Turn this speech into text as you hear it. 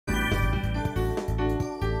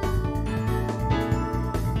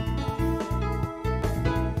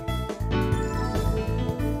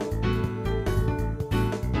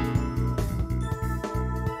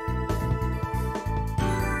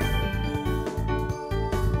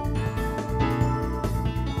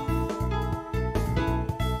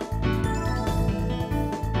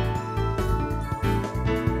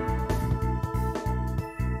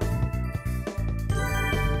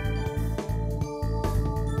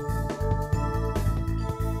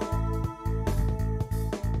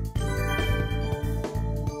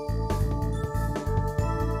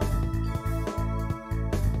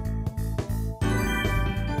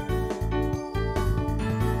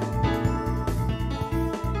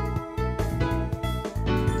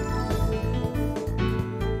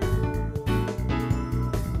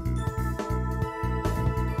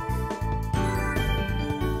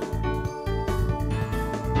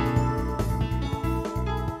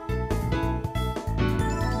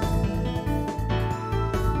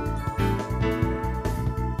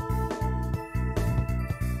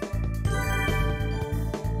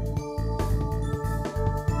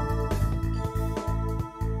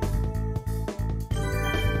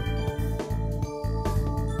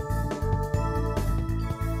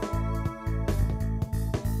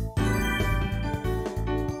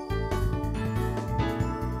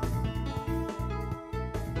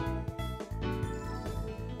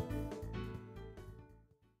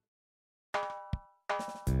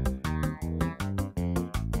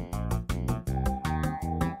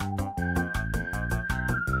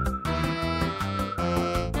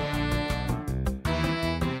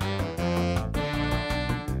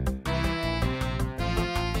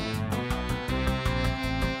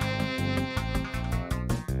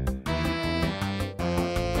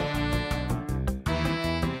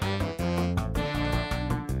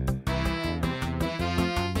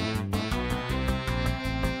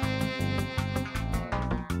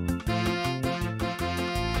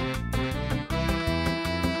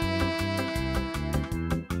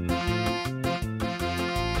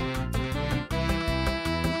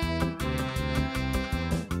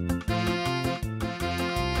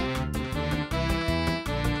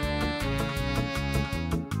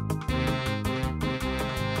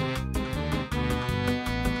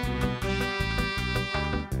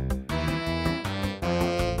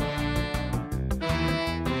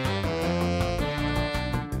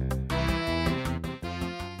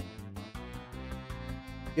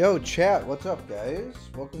Yo, chat, what's up, guys?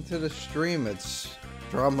 Welcome to the stream. It's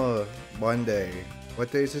Drama Monday.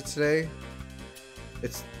 What day is it today?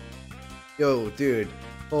 Yo, dude,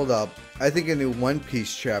 hold up. I think a new One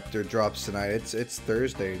Piece chapter drops tonight. It's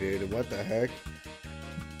Thursday, dude. What the heck?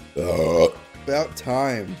 About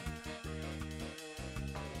time.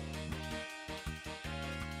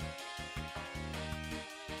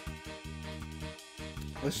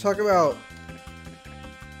 Let's talk about...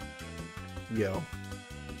 Yo.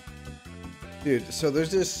 Dude, so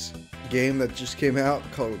there's this game that just came out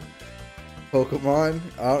called Pokemon.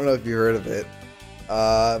 I don't know if you heard of it.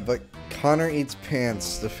 But Connor Eats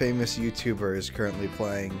Pants, the famous YouTuber, is currently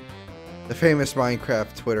playing. The famous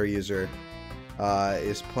Minecraft Twitter user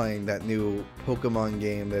is playing that new Pokemon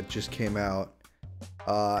game that just came out.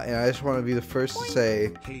 And I just want to be the first to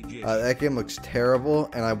say that game looks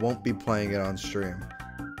terrible, and I won't be playing it on stream.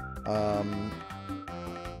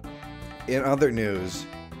 In other news,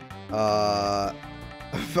 I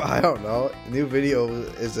don't know. New video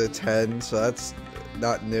is a 10, so that's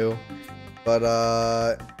not new. But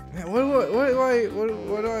man, what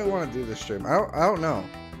do I want to do this stream? I don't know.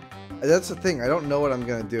 That's the thing. I don't know what I'm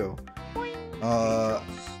gonna do.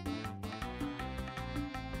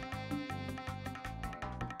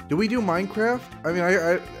 Do we do Minecraft? I mean,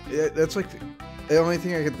 that's like the only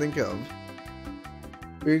thing I can think of.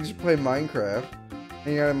 We can just play Minecraft.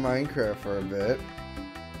 Hang out in Minecraft for a bit.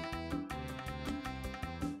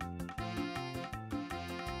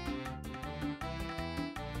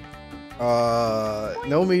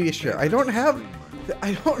 No media share. I don't have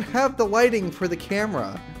the lighting for the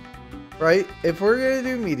camera. Right? If we're gonna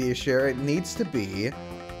do media share, it needs to be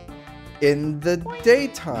in the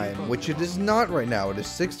daytime, which it is not right now. It is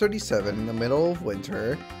 6:37 in the middle of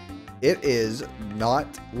winter. It is not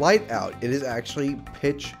light out. It is actually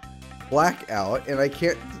pitch black out, and I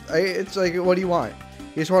can't. It's like, what do you want?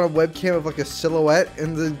 You just want a webcam of like a silhouette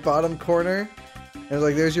in the bottom corner, and it's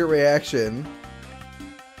like, there's your reaction.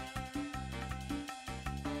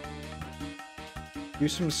 Do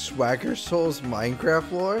some Swagger Souls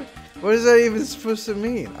Minecraft lore? What is that even supposed to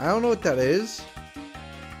mean? I don't know what that is.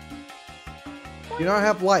 You don't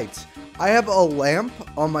have lights. I have a lamp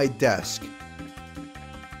on my desk.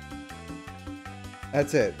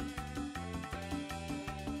 That's it.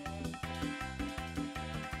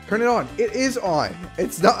 Turn it on. It is on.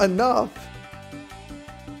 It's not enough.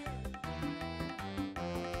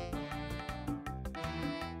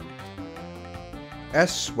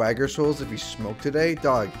 Ask Swagger Souls if he smoked today.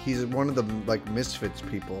 Dog, he's one of the like Misfits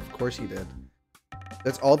people. Of course he did.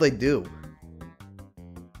 That's all they do.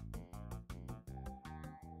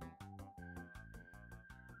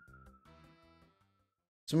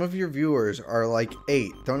 Some of your viewers are like 8.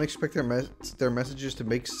 Don't expect their messages to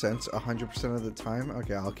make sense 100% of the time.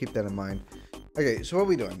 Okay, I'll keep that in mind. Okay, so what are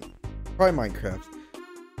we doing? Probably Minecraft.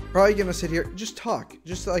 Probably gonna sit here, just talk.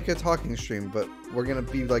 Just like a talking stream, but we're gonna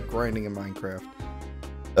be like grinding in Minecraft.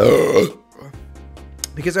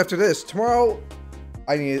 Because after this, tomorrow,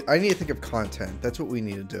 I need to think of content. That's what we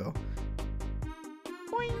need to do.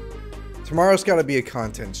 Tomorrow's gotta be a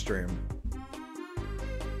content stream.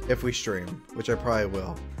 If we stream, which I probably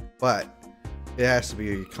will, but it has to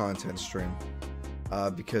be a content stream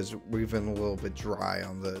because we've been a little bit dry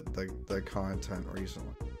on the content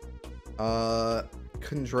recently.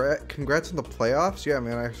 Congrats on the playoffs. Yeah,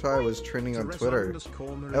 man, I saw I was trending on Twitter.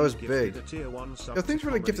 That was big. Yo, thanks for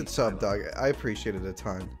the gifted sub, dog. I appreciate it a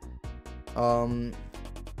ton. Oh,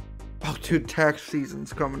 dude, tax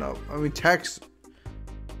season's coming up. I mean, tax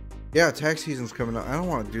season's coming up. I don't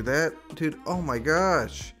want to do that, dude. Oh my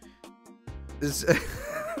gosh.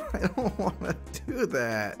 I don't want to do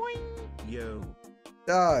that. Yo.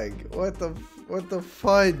 Dog, what the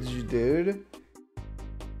fudge, dude?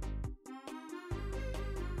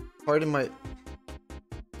 Pardon my...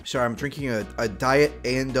 Sorry, I'm drinking a Diet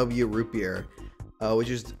A&W root beer,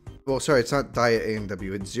 which is... Well, sorry, it's not Diet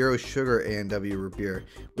A&W. It's zero sugar A&W root beer,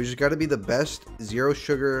 which has got to be the best zero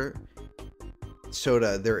sugar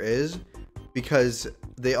soda there is, because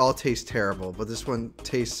they all taste terrible, but this one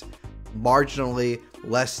tastes marginally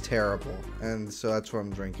less terrible, and so that's what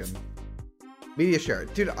I'm drinking. Media share.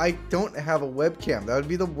 Dude, I don't have a webcam. That would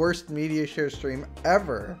be the worst media share stream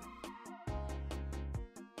ever.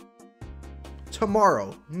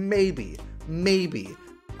 Tomorrow, maybe.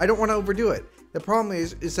 I don't want to overdo it. The problem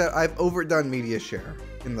is that I've overdone media share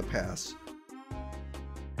in the past,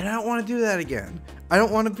 and I don't want to do that again. I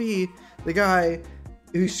don't want to be the guy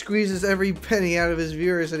who squeezes every penny out of his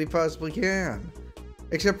viewers that he possibly can.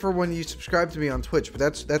 Except for when you subscribe to me on Twitch, but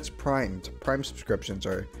that's Prime. Prime subscriptions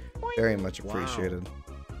are very much appreciated. Wow.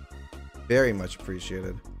 Very much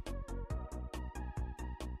appreciated.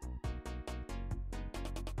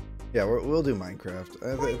 Yeah, we'll do Minecraft.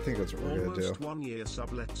 I think that's what we're gonna do. Almost 1 year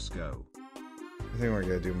sub, let's go. I think we're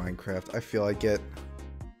gonna do Minecraft. I feel like it.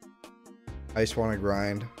 I just want to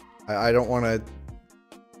grind. I don't want to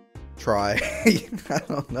try. I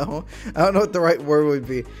don't know. I don't know what the right word would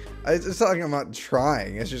be. It's not like I'm not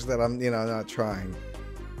trying. It's just that I'm, you know, not trying.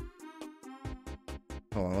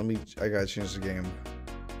 Hold on, I gotta change the game.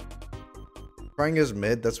 Trying is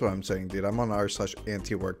mid. That's what I'm saying, dude. I'm on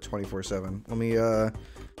r/antiwork 24/7. Let me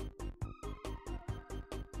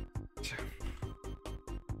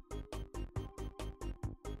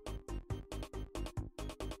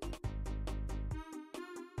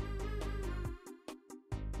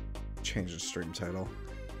change the stream title.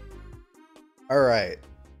 All right.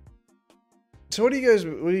 So what do you guys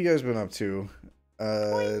been up to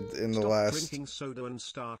in the last? Drinking soda and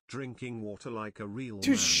start drinking water like a real Dude,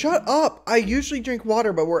 man. shut up. I usually drink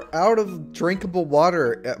water, but we're out of drinkable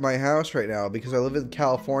water at my house right now because I live in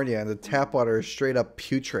California and the tap water is straight up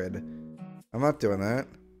putrid. I'm not doing that.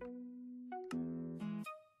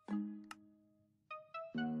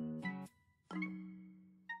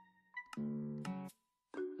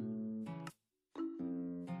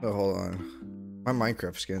 Oh, hold on. My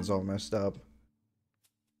Minecraft skin's all messed up.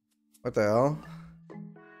 What the hell?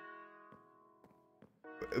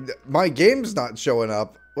 My game's not showing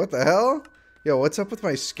up. What the hell? Yo, what's up with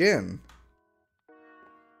my skin?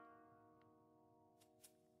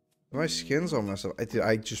 My skin's all messed up.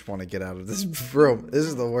 I just want to get out of this room. This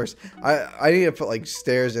is the worst. I need to put like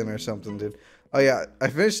stairs in or something, dude. Oh yeah, I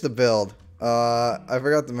finished the build. I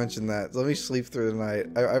forgot to mention that. Let me sleep through the night.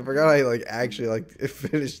 I forgot I like actually like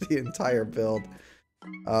finished the entire build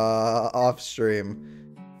off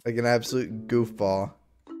stream, like an absolute goofball.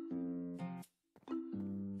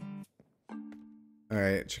 All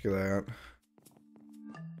right, check it out.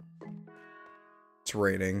 It's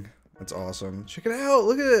raining. That's awesome. Check it out.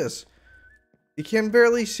 Look at this. You can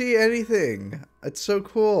barely see anything. It's so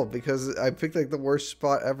cool because I picked like the worst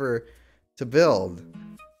spot ever to build.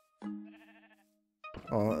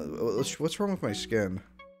 Oh, what's wrong with my skin?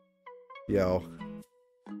 Yo.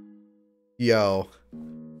 Yo.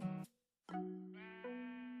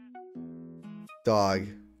 Dog.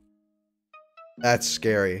 That's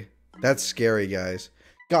scary. That's scary, guys.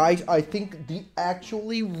 Guys, I think the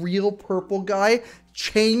actually real purple guy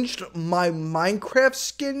changed my Minecraft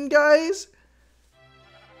skin, guys.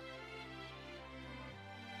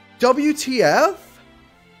 WTF?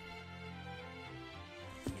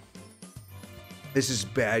 This is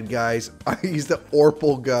bad, guys. He's the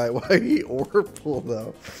Orpal guy. Why he Orpal,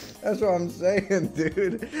 though? That's what I'm saying,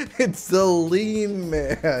 dude. It's the lean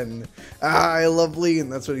man. Ah, I love lean.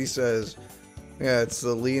 That's what he says. Yeah, it's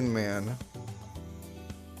the lean man.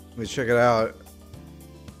 Let me check it out.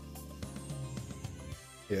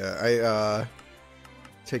 Yeah, I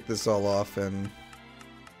take this all off and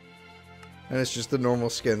it's just the normal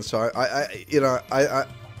skin. So I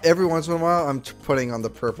every once in a while I'm putting on the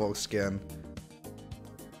purple skin.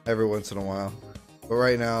 Every once in a while, but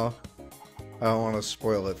right now I don't want to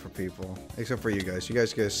spoil it for people, except for you guys. You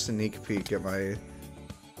guys get a sneak peek at my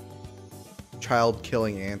child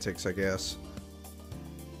killing antics, I guess.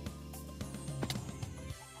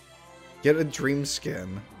 Get a dream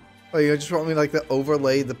skin. Oh, you just want me like to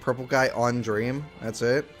overlay the purple guy on dream? That's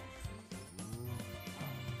it?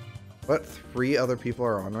 What? 3 other people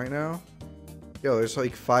are on right now? Yo, there's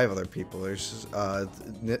like 5 other people. There's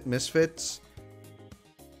Misfits.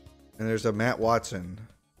 And there's a Matt Watson,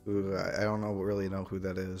 who I don't really know who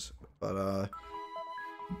that is, but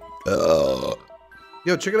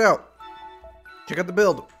yo, check it out. Check out the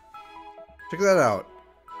build. Check that out.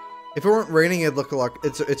 If it weren't raining, it'd look like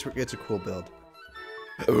it's a cool build.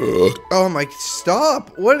 Oh my!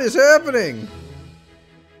 Stop! What is happening?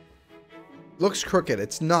 Looks crooked.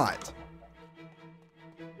 It's not.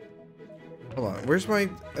 Hold on. Where's my?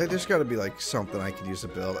 There's got to be like something I could use to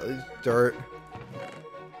build. Dirt.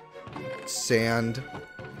 Sand.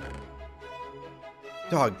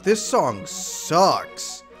 Dog, this song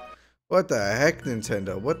sucks. What the heck,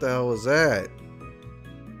 Nintendo? What the hell was that?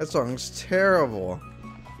 That song's terrible.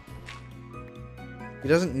 He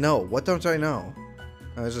doesn't know. What don't I know?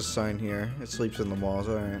 Oh, there's a sign here. It sleeps in the walls.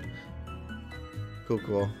 Alright. Cool,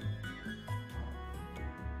 cool.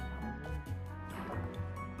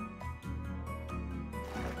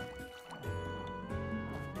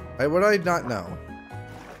 What did I not know?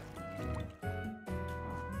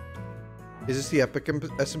 Is this the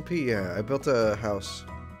EpicSMP? Yeah, I built a house.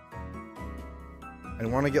 I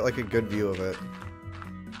want to get like a good view of it.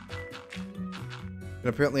 And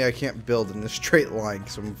apparently I can't build in a straight line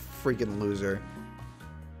because I'm a freaking loser.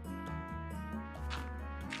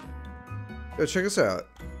 Yo, check this out.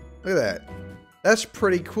 Look at that. That's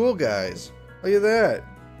pretty cool, guys. Look at that.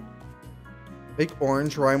 Make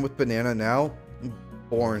orange rhyme with banana now.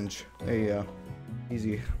 Orange. There you go.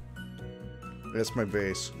 Easy. That's my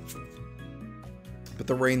base. But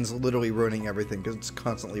the rain's literally ruining everything because it's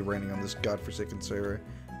constantly raining on this godforsaken server.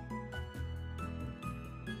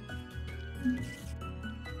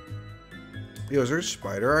 Yo, is there a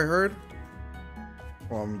spider I heard?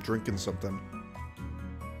 Well, I'm drinking something.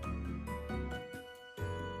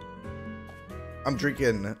 I'm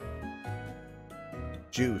drinking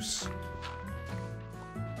juice.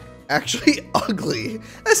 Actually, ugly.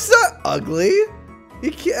 That's not ugly.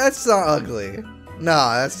 You can't. That's not ugly.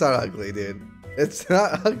 Nah, that's not ugly, dude. It's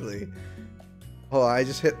not ugly. Hold on, I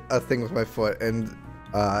just hit a thing with my foot, and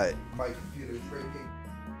my computer's breaking.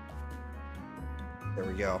 There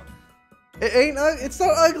we go. It ain't. It's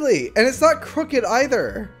not ugly, and it's not crooked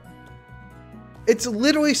either. It's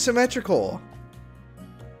literally symmetrical.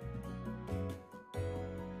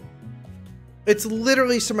 It's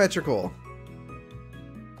literally symmetrical.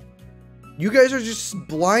 You guys are just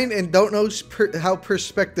blind and don't know how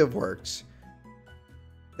perspective works.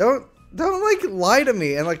 Don't like lie to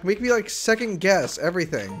me and like make me like second guess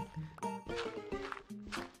everything.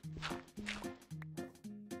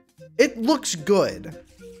 It looks good.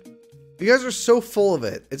 You guys are so full of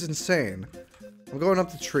it. It's insane. I'm going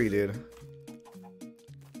up the tree, dude.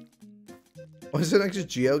 Was it next to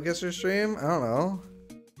GeoGuessr stream? I don't know.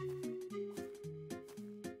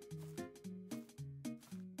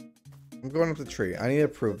 I'm going up the tree. I need to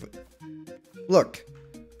prove it. Look.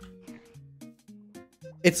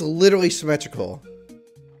 It's literally symmetrical.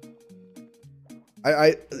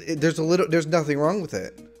 There's nothing wrong with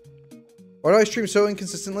it. Why do I stream so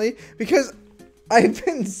inconsistently? Because I've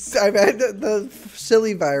had the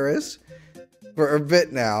silly virus for a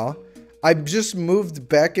bit now. I just moved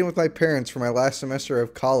back in with my parents for my last semester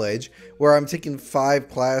of college, where I'm taking 5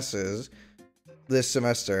 classes this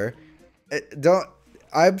semester.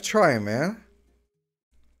 I'm trying, man.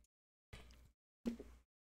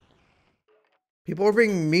 People are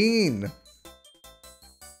being mean.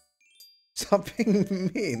 Stop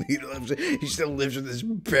being mean. He still lives with his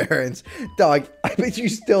parents. Dog, I bet you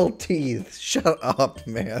still teeth. Shut up,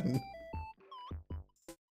 man.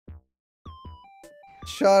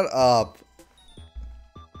 Shut up.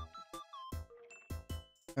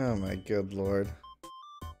 Oh my good lord.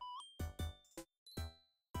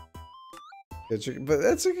 But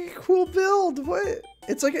that's like a cool build. What?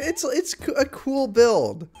 It's like it's a cool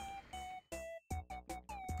build.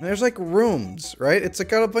 And there's like rooms, right? It's like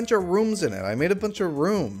got a bunch of rooms in it. I made a bunch of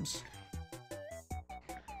rooms.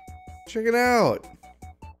 Check it out.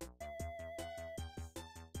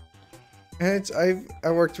 And I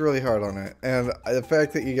worked really hard on it, and the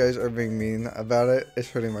fact that you guys are being mean about it is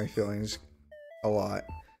hurting my feelings a lot.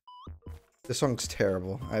 This song's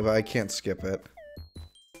terrible. I can't skip it.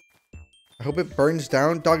 I hope it burns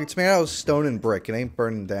down. Dog, it's made out of stone and brick. It ain't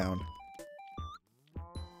burning down.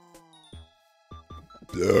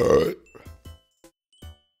 The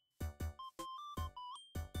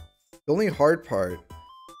only hard part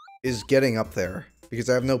is getting up there, because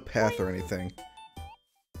I have no path or anything.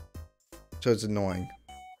 So it's annoying.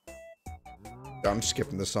 I'm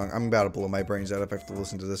skipping this song. I'm about to blow my brains out if I have to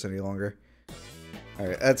listen to this any longer.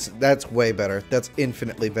 Alright, that's way better. That's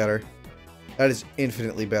infinitely better. That is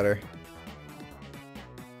infinitely better.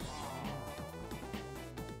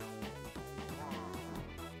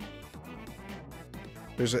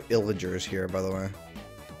 There's an illagers here, by the way.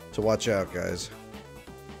 So watch out, guys.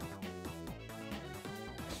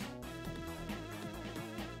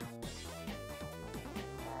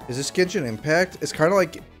 Is this Genshin Impact? It's kind of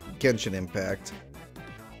like Genshin Impact.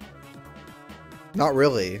 Not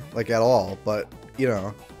really, like at all, but, you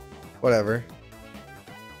know, whatever.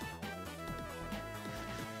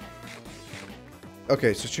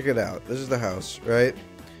 Okay, so check it out. This is the house, right?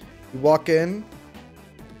 You walk in.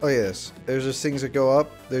 Oh yes, there's just things that go up.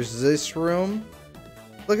 There's this room.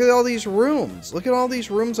 Look at all these rooms. Look at all these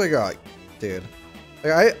rooms I got, dude.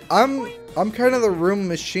 Like I'm kind of the room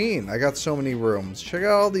machine. I got so many rooms. Check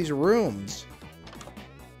out all these rooms.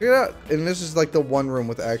 Check it out. And this is like the one room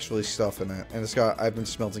with actually stuff in it. And it's got, I've been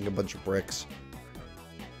smelting a bunch of bricks.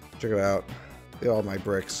 Check it out. Look at all my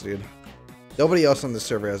bricks, dude. Nobody else on the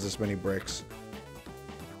server has this many bricks.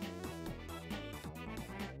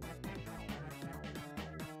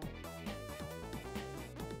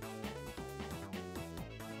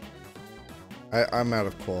 I'm out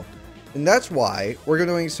of coal. And that's why we're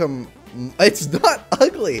doing some... It's not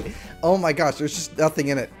ugly! Oh my gosh, there's just nothing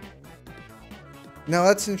in it. Now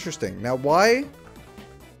that's interesting. Now why...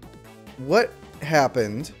 What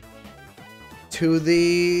happened to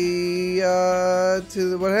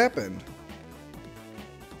what happened.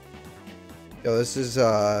 Yo, this is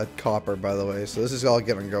copper, by the way, so this is all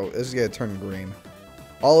gonna go. This is gonna turn green.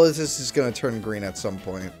 All of this is gonna turn green at some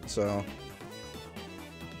point. So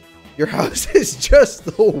your house is just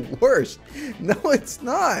the worst. No, it's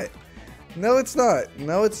not. No, it's not.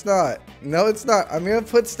 No, it's not. No, it's not. I'm gonna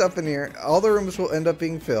put stuff in here. All the rooms will end up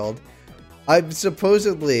being filled. I'm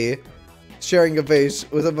supposedly sharing a base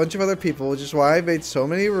with a bunch of other people, which is why I made so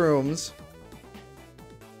many rooms.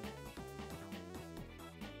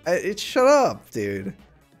 Shut up, dude.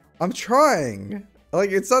 I'm trying.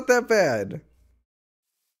 Like, it's not that bad.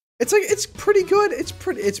 It's like, it's pretty good. It's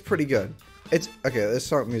pretty good. It's okay. This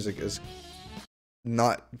song music is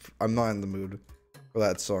not. I'm not in the mood for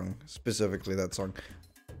that song, specifically that song.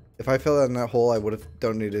 If I fell down that hole, I would have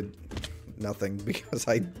donated nothing because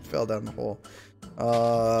I fell down the hole.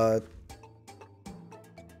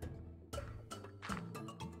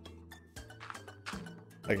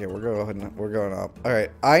 Okay, we're going up. All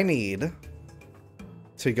right, I need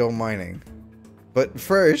to go mining. But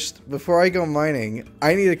first, before I go mining,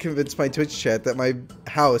 I need to convince my Twitch chat that my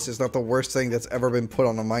house is not the worst thing that's ever been put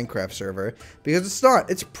on a Minecraft server. Because it's not.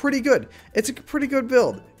 It's pretty good. It's a pretty good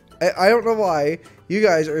build. I don't know why you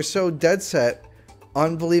guys are so dead set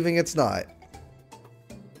on believing it's not.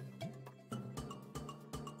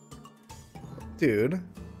 Dude,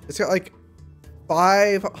 it's got like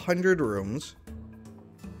 500 rooms.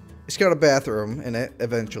 It's got a bathroom in it,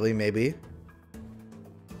 eventually, maybe.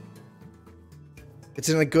 It's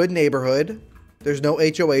in a good neighborhood. There's no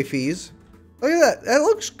HOA fees. Look at that. That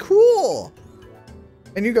looks cool.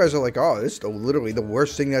 And you guys are like, oh, this is literally the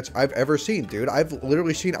worst thing I've ever seen, dude. I've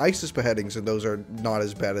literally seen ISIS beheadings, and those are not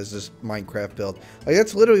as bad as this Minecraft build. Like,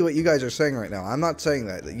 that's literally what you guys are saying right now. I'm not saying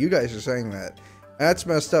that. You guys are saying that. And that's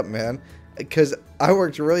messed up, man. Because I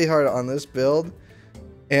worked really hard on this build,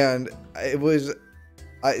 and it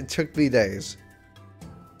took me days.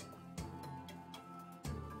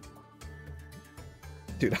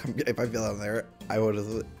 Dude, if I fell down there, I would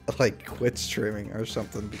have, like, quit streaming or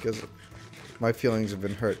something because my feelings have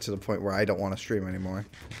been hurt to the point where I don't want to stream anymore.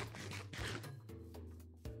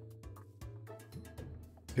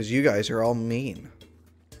 Because you guys are all mean.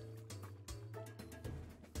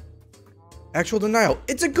 Actual denial.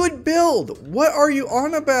 It's a good build! What are you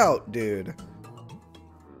on about, dude?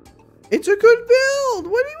 It's a good build!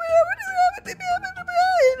 What do you have?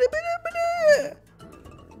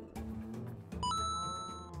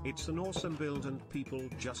 It's an awesome build and people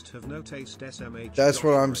just have no taste. SMH. That's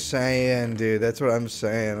what I'm saying, dude. That's what I'm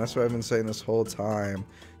saying. That's what I've been saying this whole time.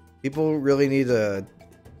 People really need to...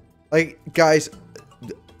 Like, guys,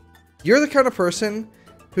 you're the kind of person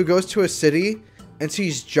who goes to a city and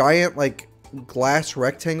sees giant, like, glass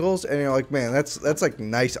rectangles, and you're like, man, that's like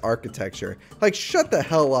nice architecture. Like, shut the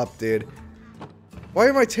hell up, dude. Why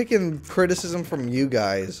am I taking criticism from you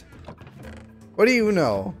guys? What do you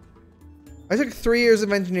know? I took 3 years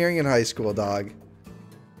of engineering in high school, dog.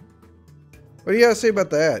 What do you gotta say about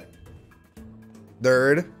that?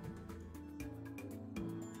 Nerd.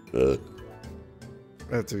 I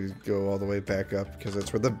have to go all the way back up because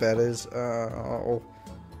that's where the bed is. Oh.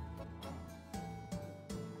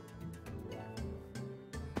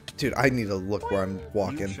 Dude, I need to look where I'm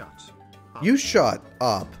walking. You shut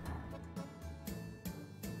up.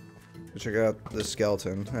 Check out the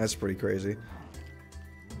skeleton. That's pretty crazy.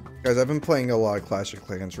 Guys, I've been playing a lot of Clash of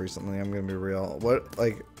Clans recently. I'm gonna be real.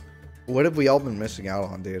 What have we all been missing out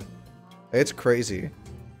on, dude? It's crazy.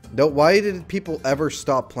 No, why did people ever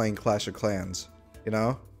stop playing Clash of Clans? You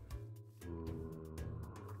know?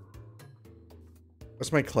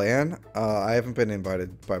 What's my clan? I haven't been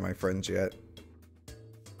invited by my friends yet.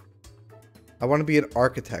 I want to be an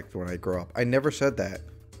architect when I grow up. I never said that.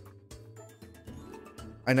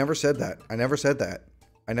 I never said that. I never said that.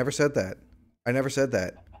 I never said that. I never said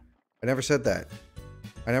that. I never said that.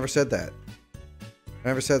 I never said that. I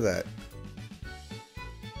never said that.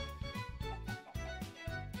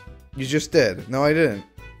 You just did. No, I didn't.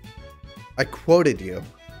 I quoted you.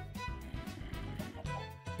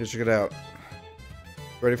 Here, check it out.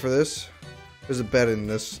 Ready for this? There's a bed in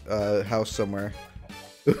this house somewhere.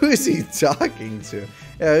 Who is he talking to?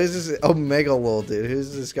 Yeah, who's this Omega lol dude?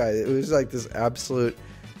 Who's this guy? Who's like this absolute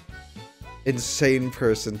insane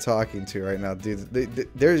person talking to right now, dude?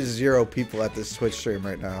 There's 0 people at this Twitch stream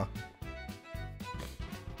right now.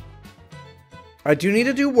 I do need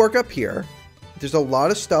to do work up here. There's a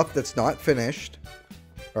lot of stuff that's not finished.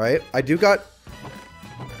 Right? I do got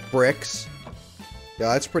bricks.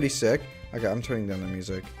 Yeah, that's pretty sick. Okay, I'm turning down the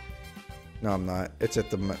music. No, I'm not. It's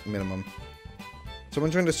at the minimum. Someone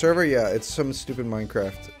joined a server? Yeah, it's some stupid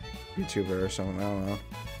Minecraft YouTuber or someone. I don't know.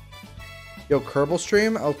 Yo, Kerbal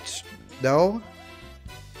stream? No.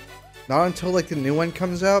 Not until like the new one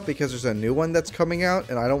comes out, because there's a new one that's coming out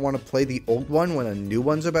and I don't want to play the old one when a new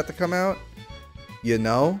one's about to come out. You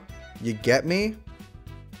know? You get me?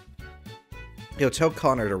 Yo, tell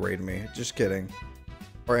Connor to raid me. Just kidding.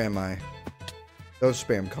 Or am I? Don't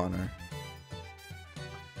spam Connor.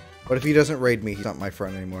 But if he doesn't raid me, he's not my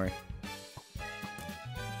friend anymore.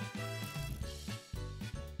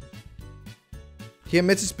 He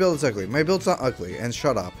admits his build is ugly. My build's not ugly, and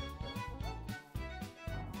shut up.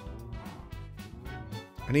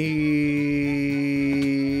 I need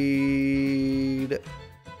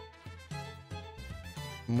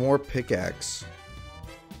more pickaxe.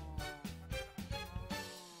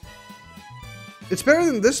 It's better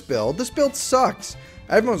than this build. This build sucks.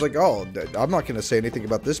 Everyone's like, oh, I'm not going to say anything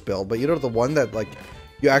about this build, but you know the one that like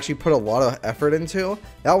you actually put a lot of effort into?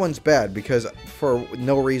 That one's bad because for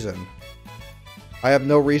no reason. I have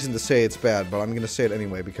no reason to say it's bad, but I'm going to say it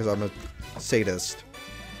anyway because I'm a sadist.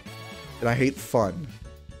 And I hate fun.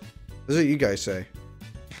 This is what you guys say.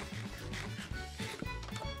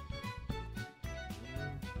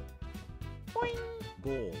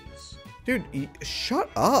 Balls. Dude, shut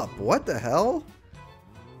up. What the hell?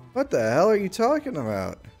 What the hell are you talking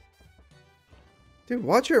about? Dude,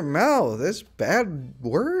 watch your mouth. There's bad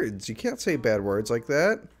words. You can't say bad words like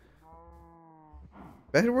that.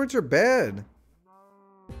 Bad words are bad.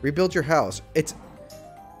 Rebuild your house. It's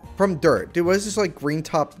from dirt. Dude, what is this like green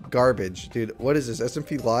top garbage? Dude, what is this?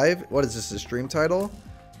 SMP Live? What is this? The stream title?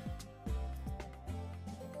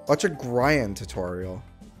 Watch a grind tutorial.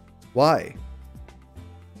 Why?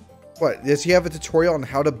 What? Does he have a tutorial on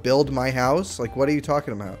how to build my house? Like, what are you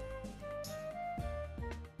talking about?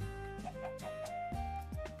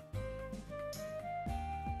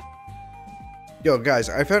 Yo, guys,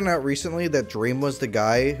 I found out recently that Dream was the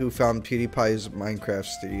guy who found PewDiePie's Minecraft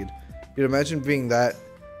steed. Dude, imagine being that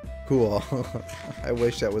cool. I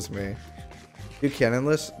wish that was me. Do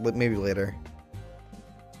canonless? Maybe later.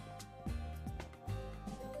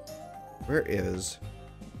 Where is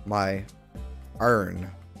my urn?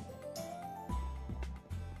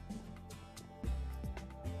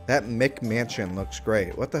 That Mick Mansion looks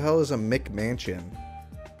great. What the hell is a Mick Mansion?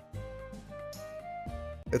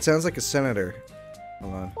 It sounds like a senator.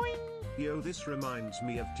 Hold on. Yo, this reminds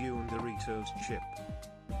me of Dune Doritos chip.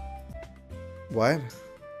 What?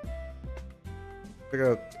 Check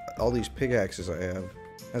out all these pickaxes I have.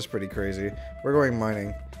 That's pretty crazy. We're going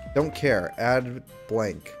mining. Don't care. Add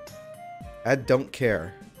blank. Add don't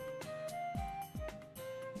care.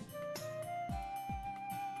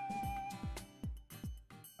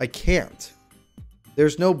 I can't.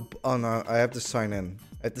 There's no... Oh no, I have to sign in.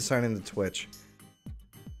 I have to sign in to Twitch.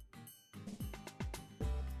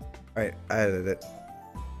 Alright, I added it.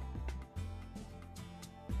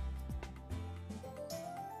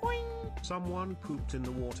 Someone pooped in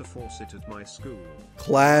the water faucet at my school.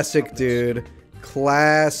 Classic, dude.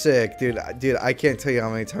 Classic. Dude, I can't tell you how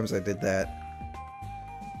many times I did that.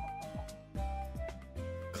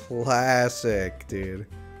 Classic, dude.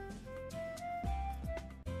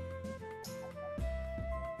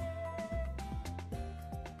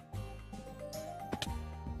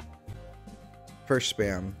 First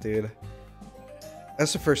spam, dude.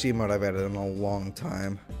 That's the first emote I've added in a long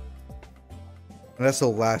time. And that's the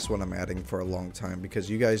last one I'm adding for a long time because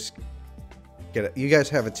you guys get it. You guys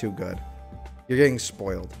have it too good. You're getting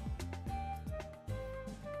spoiled.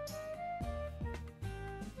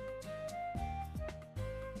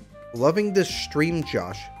 Loving this stream,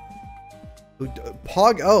 Josh.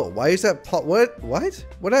 Pog. Oh, why is that? What? What?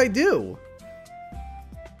 What did I do?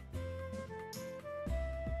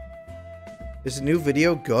 Is the new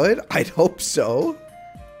video good? I'd hope so.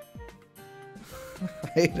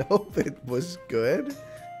 I'd hope it was good.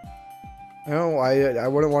 I don't know why I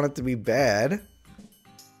wouldn't want it to be bad.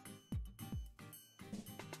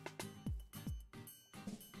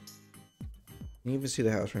 Can you even see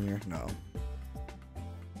the house from here? No.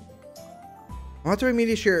 I'm not doing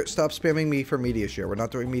media share. Stop spamming me for media share. We're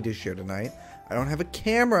not doing media share tonight. I don't have a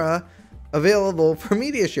camera available for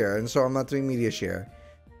media share, and so I'm not doing media share.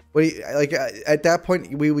 What do you, like at that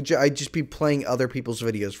point I'd just be playing other people's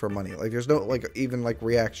videos for money. Like there's no like even like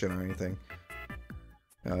reaction or anything.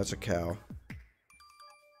 No, that's a cow.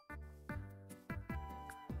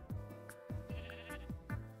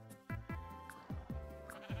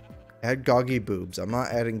 Add goggy boobs. I'm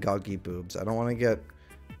not adding goggy boobs. I don't want to get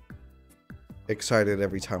excited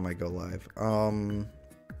every time I go live. Where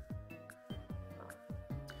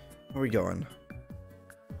are we going?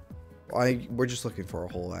 We're just looking for a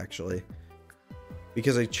hole, actually.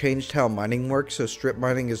 Because I changed how mining works, so strip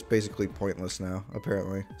mining is basically pointless now,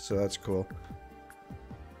 apparently. So that's cool.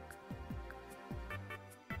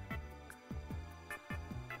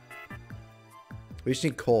 We just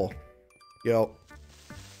need coal. Yo.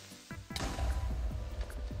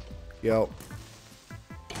 Yo.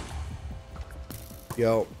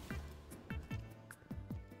 Yo.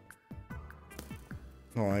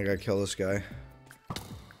 Oh, I gotta kill this guy.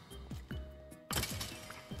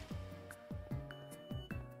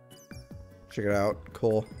 Check it out.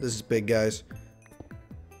 Cool. This is big, guys.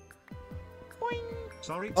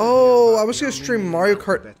 Sorry Oh, I was gonna stream Mario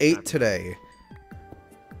Kart 8 today.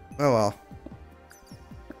 Oh well.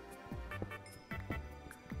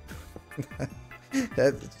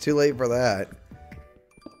 That's too late for that.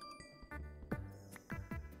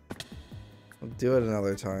 I'll do it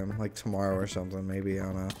another time, like tomorrow or something, maybe, I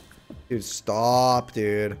don't know. Dude, stop,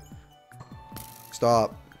 dude.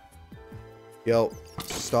 Stop. Yo,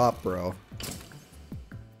 stop, bro.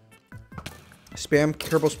 Spam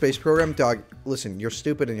Kerbal Space Program? Dog, listen, you're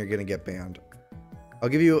stupid and you're gonna get banned. I'll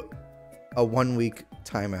give you a 1-week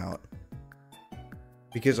timeout.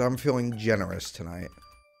 Because I'm feeling generous tonight.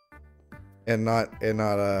 I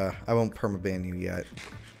won't permaban you yet.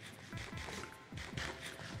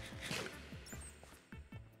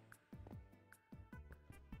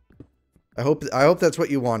 I hope that's what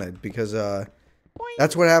you wanted, because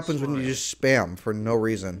that's what happens when you just spam for no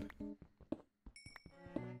reason.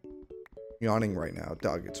 Yawning right now,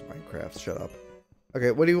 dog. It's Minecraft. Shut up.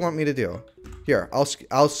 Okay, what do you want me to do? Here, I'll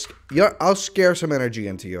scare some energy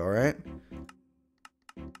into you. All right.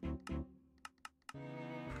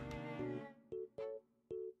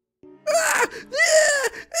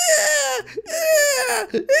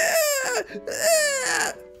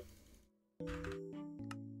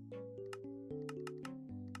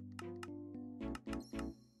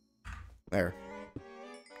 There.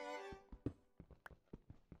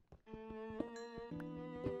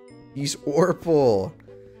 He's Orpal.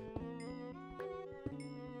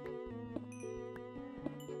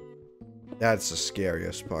 That's the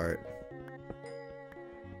scariest part.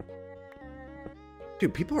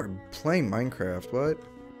 Dude, people are playing Minecraft. What?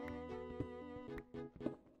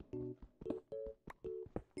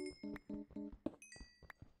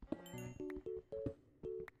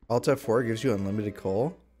 Alt F4 gives you unlimited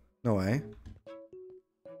coal? No way.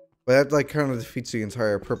 But that, like, kind of defeats the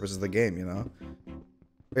entire purpose of the game, you know?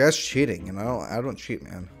 Like, that's cheating, and I don't cheat,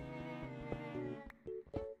 man.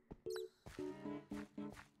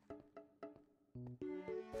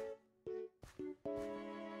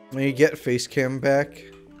 When you get Facecam back,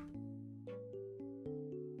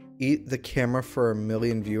 eat the camera for 1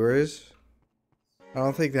 million viewers. I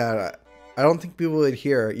don't think people would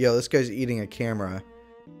hear, yo, this guy's eating a camera.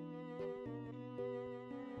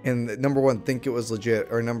 And number one, think it was legit,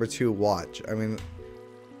 or number two, watch. I mean,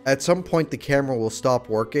 at some point the camera will stop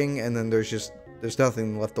working, and then there's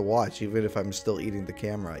nothing left to watch, even if I'm still eating the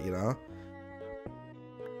camera, you know?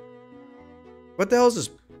 What the hell is this?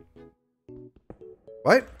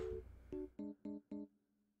 What?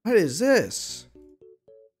 What is this?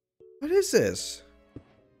 What is this?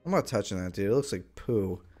 I'm not touching that, dude. It looks like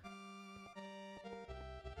poo.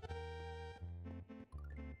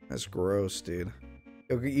 That's gross, dude.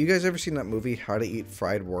 You guys ever seen that movie, How to Eat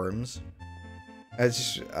Fried Worms? I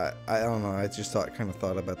don't know. I just kind of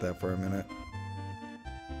thought about that for a minute.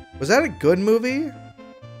 Was that a good movie?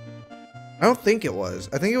 I don't think it was.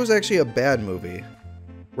 I think it was actually a bad movie.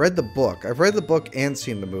 Read the book. I've read the book and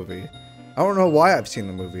seen the movie. I don't know why I've seen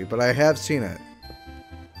the movie, but I have seen it.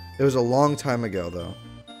 It was a long time ago, though.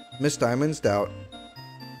 Miss Diamond's doubt.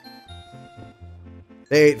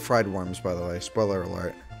 They ate fried worms, by the way. Spoiler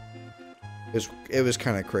alert. It was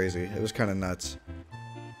kind of crazy. It was kind of nuts.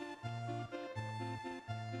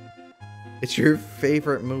 It's your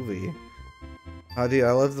favorite movie. Oh, dude,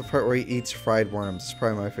 I love the part where he eats fried worms. It's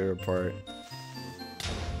probably my favorite part.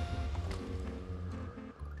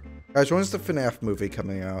 Guys, when's the FNAF movie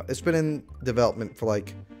coming out? It's been in development for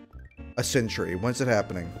like a century. When's it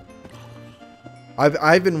happening?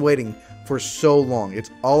 I've been waiting for so long.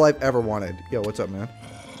 It's all I've ever wanted. Yo, what's up, man?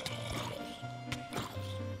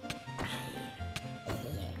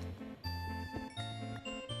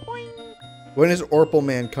 When is Orpal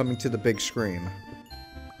Man coming to the big screen?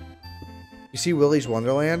 You see Willy's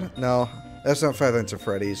Wonderland? No, that's not Five Nights at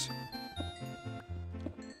Freddy's.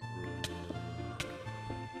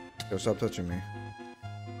 Yo, stop touching me.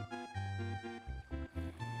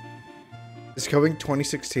 It's coming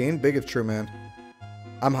 2016? Big if true, man.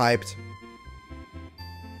 I'm hyped.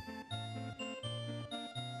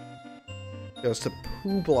 Yo, it's the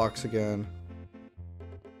poo blocks again.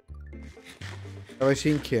 Have I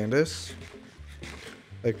seen Candace?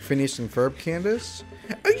 Like Phineas and Ferb Candace?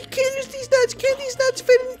 Are you Candace these nuts? Candy's nuts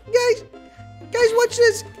fitting, guys. Guys, watch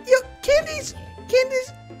this. Yo, Candace.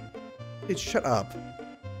 Dude, shut up.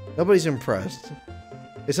 Nobody's impressed.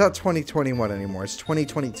 It's not 2021 anymore. It's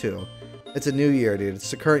 2022. It's a new year, dude.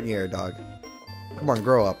 It's the current year, dog. Come on,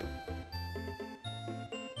 grow up.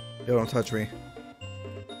 Yo, don't touch me.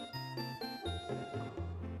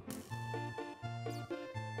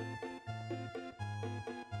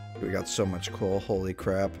 We got so much coal. Holy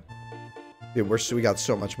crap. Dude, we got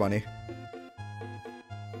so much money.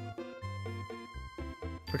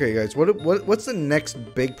 Okay, guys, what's the next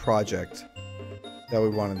big project that we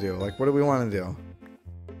want to do? Like, what do we want to do?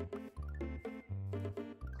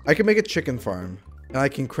 I can make a chicken farm, and I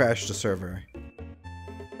can crash the server.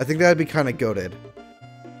 I think that'd be kind of goated.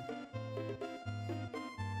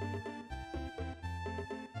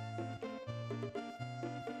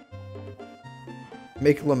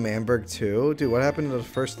 Make Lemamberg too? Dude, what happened to the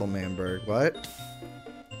first Lemamberg? What?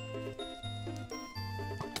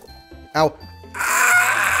 Ow!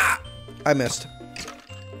 Ah! I missed.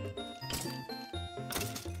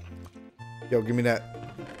 Yo, give me that.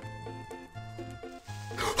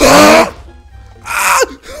 Ah! Ah!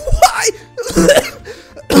 Why?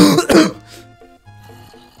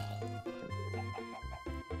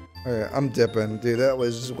 Alright, I'm dipping. Dude, that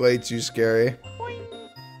was way too scary.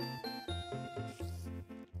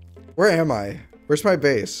 Where am I? Where's my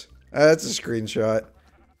base? That's a screenshot.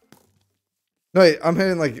 No, wait, I'm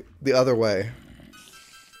heading like the other way.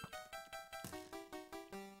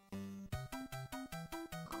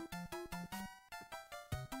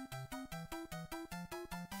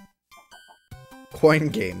 Coin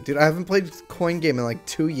game. Dude, I haven't played coin game in like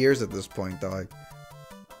 2 years at this point, dog.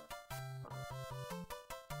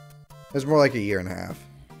 It's more like a year and a half.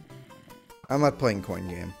 I'm not playing coin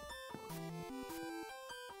game.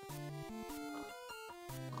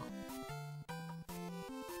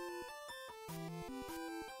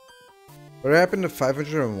 What happened to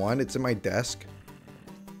 501? It's in my desk.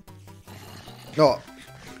 No.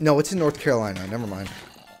 No, it's in North Carolina. Never mind.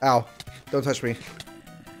 Ow. Don't touch me.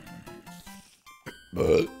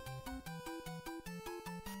 I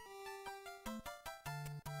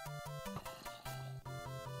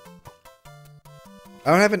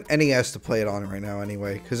don't have an NES to play it on right now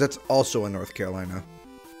anyway, because that's also in North Carolina.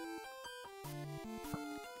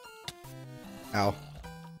 Ow.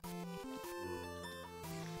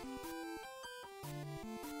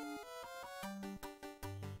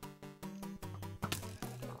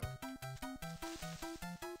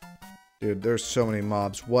 Dude, there's so many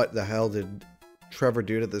mobs. What the hell did Trevor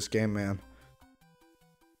do to this game, man?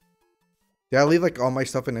 Did I leave like all my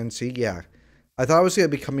stuff in NC? Yeah. I thought I was gonna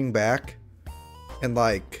be coming back in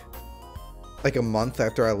like a month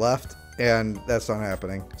after I left, and that's not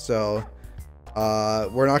happening. So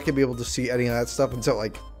we're not gonna be able to see any of that stuff until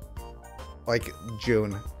like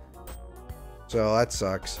June. So that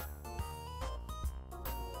sucks.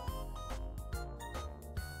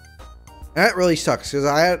 That really sucks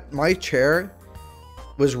because my chair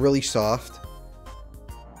was really soft,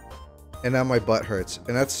 and now my butt hurts,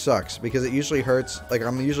 and that sucks because it usually hurts. Like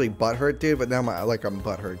I'm usually butt hurt, dude, but now I'm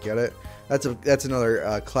butt hurt. Get it? That's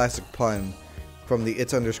another classic pun from the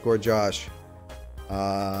its_Jawsh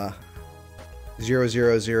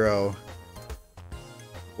 000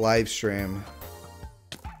 live stream.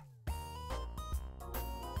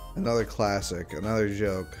 Another classic, another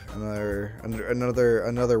joke,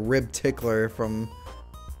 another rib tickler from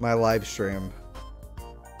my live stream.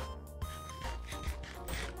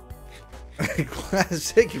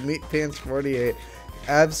 Classic Meat Pants 48.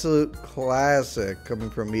 Absolute classic coming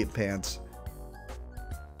from Meat Pants.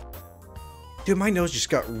 Dude, my nose just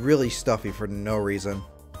got really stuffy for no reason.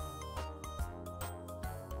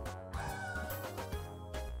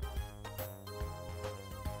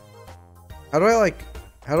 How do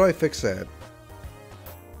I fix that?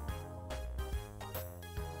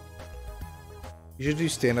 You should do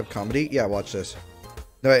stand-up comedy? Yeah, watch this.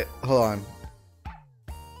 No, wait, hold on.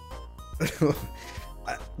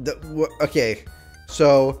 Okay,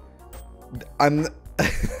 so I'm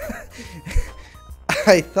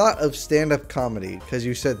I thought of stand-up comedy because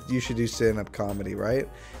you said you should do stand-up comedy, right?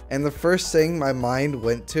 And the first thing my mind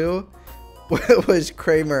went to was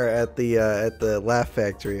Kramer at the Laugh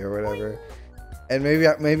Factory or whatever. And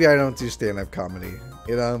maybe I don't do stand-up comedy.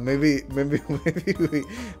 You know, maybe we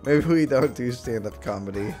don't do stand-up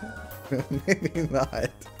comedy. Maybe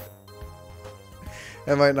not.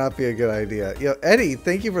 That might not be a good idea. Yo, Eddie,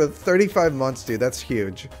 thank you for 35 months, dude. That's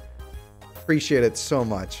huge. Appreciate it so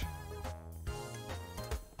much.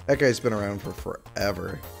 That guy's been around for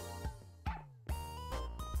forever.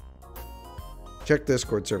 Check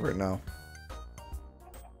Discord server now.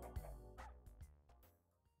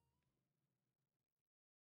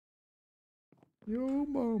 Yo,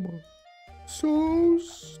 mama. So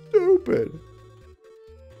stupid.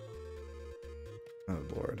 Oh,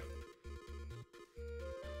 Lord.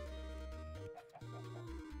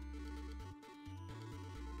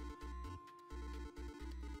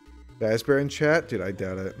 Raspberry in chat? Dude, I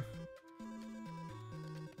doubt it.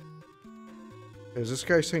 Is this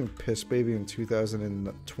guy saying piss baby in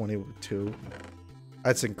 2022?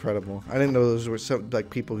 That's incredible. I didn't know those were some like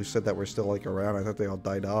people who said that were still like around. I thought they all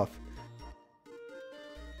died off.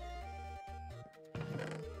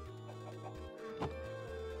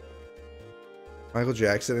 Michael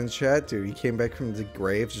Jackson in chat? Dude, he came back from the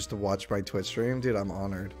grave just to watch my Twitch stream? Dude, I'm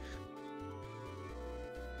honored.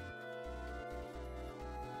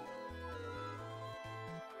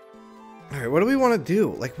 Alright, what do we want to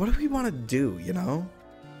do? Like, what do we want to do, you know?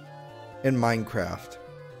 In Minecraft.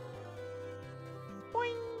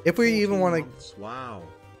 If we even want to... Wow.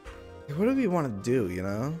 What do we want to do, you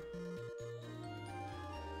know?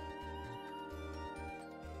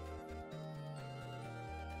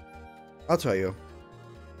 I'll tell you.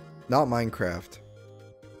 Not Minecraft.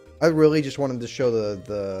 I really just wanted to show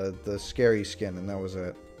the scary skin, and that was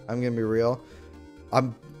it. I'm gonna be real. I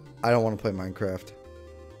don't want to play Minecraft.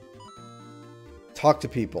 Talk to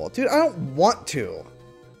people. Dude, I don't want to.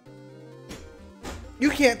 You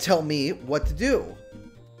can't tell me what to do.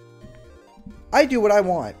 I do what I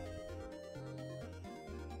want.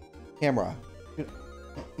 Camera.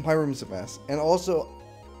 My room's a mess. And also...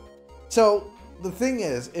 So... The thing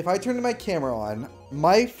is, if I turned my camera on,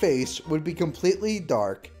 my face would be completely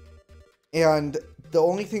dark, and the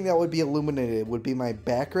only thing that would be illuminated would be my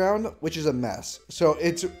background, which is a mess. So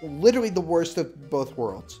it's literally the worst of both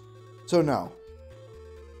worlds. So no.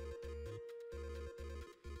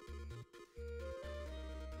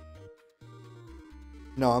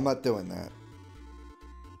 No, I'm not doing that.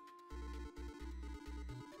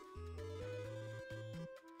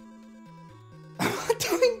 I'm not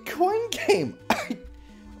doing coin game.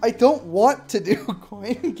 I don't want to do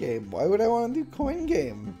coin game. Why would I want to do coin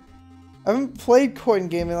game? I haven't played coin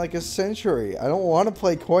game in like a century. I don't want to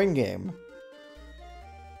play coin game.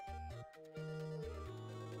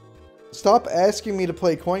 Stop asking me to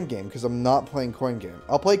play coin game because I'm not playing coin game.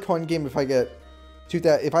 I'll play coin game if I get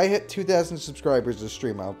 2,000. If I hit 2,000 subscribers to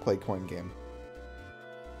stream, I'll play coin game.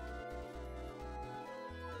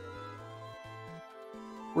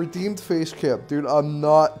 Redeemed face cam. Dude, I'm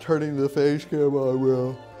not turning the face cam on,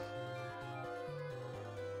 bro.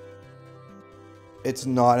 It's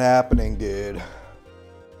not happening, dude.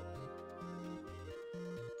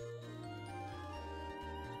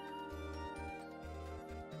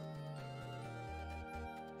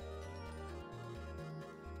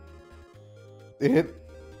 Dude,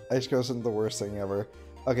 Ice Ghost isn't the worst thing ever.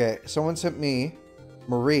 Okay, someone sent me,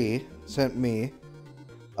 Marie sent me,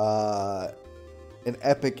 an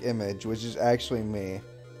epic image, which is actually me,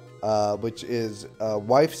 which is,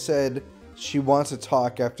 wife said she wants to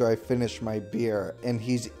talk after I finish my beer, and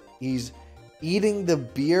he's eating the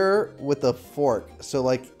beer with a fork, so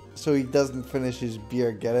he doesn't finish his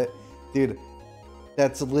beer, get it? Dude,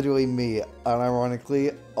 that's literally me,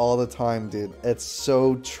 unironically, all the time, dude. It's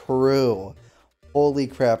so true. Holy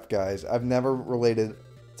crap, guys. I've never related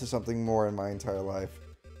to something more in my entire life.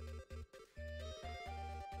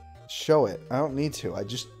 Show it. I don't need to. I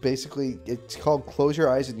just basically... It's called close your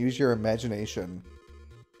eyes and use your imagination.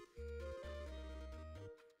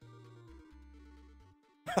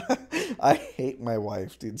 I hate my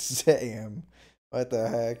wife, dude. Sam. What the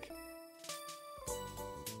heck?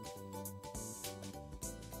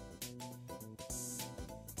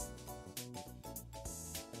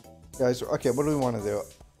 Guys, okay, what do we want to do?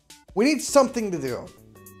 We need something to do.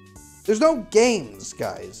 There's no games,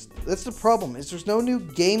 guys. That's the problem, is there's no new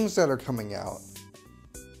games that are coming out.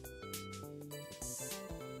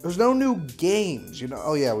 There's no new games, you know?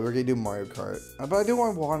 Oh yeah, we were gonna do Mario Kart. But I do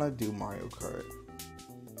want to do Mario Kart.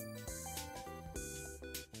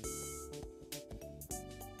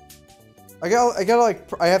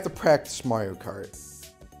 I have to practice Mario Kart.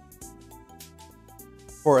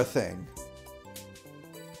 For a thing.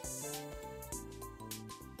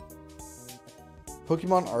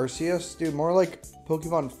 Pokemon Arceus? Dude, more like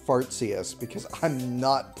Pokemon Fartseus, because I'm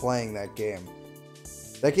not playing that game.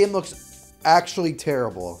 That game looks actually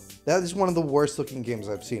terrible. That is one of the worst looking games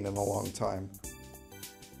I've seen in a long time.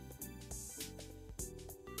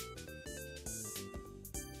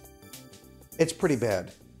 It's pretty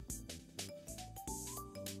bad.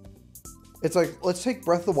 It's like, let's take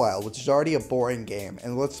Breath of the Wild, which is already a boring game,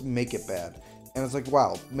 and let's make it bad. And it's like,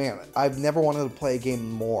 wow, man, I've never wanted to play a game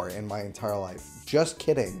more in my entire life. Just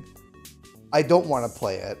kidding. I don't want to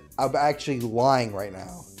play it. I'm actually lying right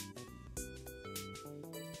now.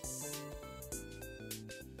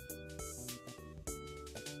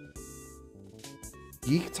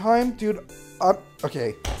 Geek time? Dude,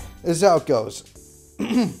 okay. This is how it goes.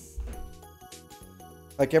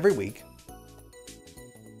 Like every week,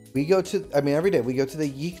 we go to, every day, we go to the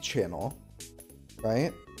Yeek channel,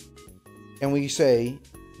 right? And we say,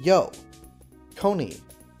 yo, Coney,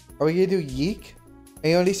 are we gonna do Yeek? And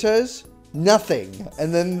you know what he says? Nothing.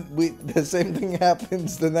 And then the same thing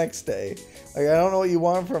happens the next day. Like, I don't know what you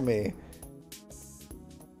want from me.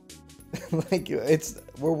 Like,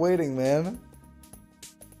 we're waiting, man.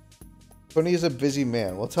 Coney is a busy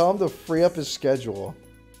man. We'll tell him to free up his schedule.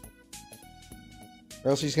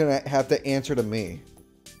 Or else he's gonna have to answer to me.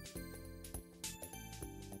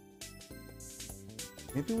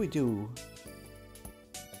 Maybe we do...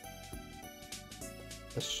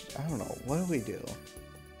 I don't know. What do we do?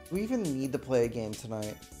 Do we even need to play a game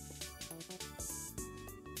tonight?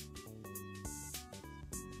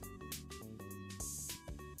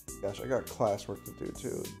 Gosh, I got classwork to do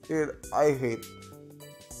too. Dude, I hate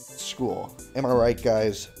school. Am I right,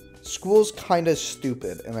 guys? School's kind of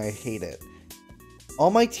stupid, and I hate it.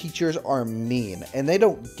 All my teachers are mean, and they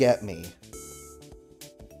don't get me.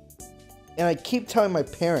 And I keep telling my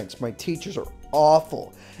parents my teachers are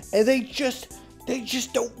awful, and they just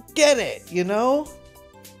don't get it, you know?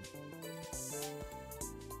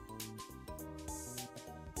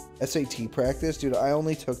 SAT practice? Dude, I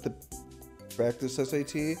only took the practice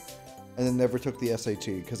SAT and then never took the SAT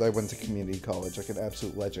because I went to community college like an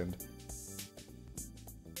absolute legend.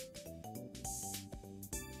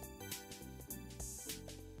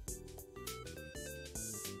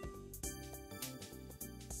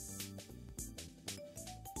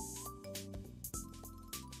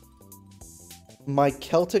 My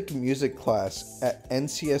Celtic music class at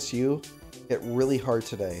NCSU hit really hard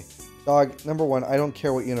today. Dog, number one, I don't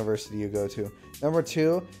care what university you go to. Number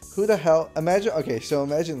two, who the hell... Imagine... Okay, so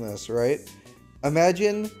imagine this, right?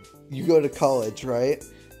 Imagine you go to college, right?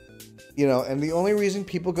 You know, and the only reason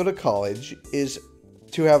people go to college is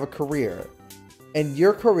to have a career. And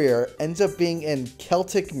your career ends up being in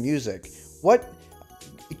Celtic music. What?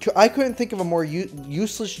 I couldn't think of a more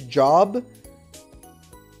useless job.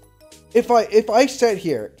 If I sat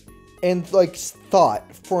here and, like,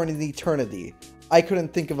 thought for an eternity, I couldn't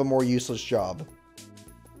think of a more useless job.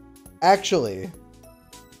 Actually,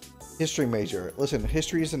 history major. Listen,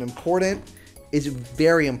 history is important. It's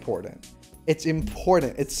very important. It's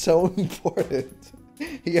important. It's so important.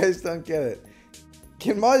 You guys don't get it.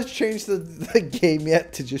 Can Moz change the game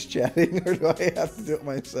yet to just chatting, or do I have to do it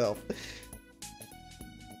myself?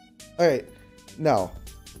 Alright, no.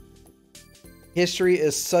 History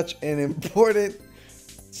is such an important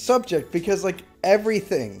subject because, like,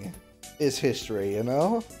 everything is history, you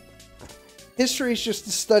know? History is just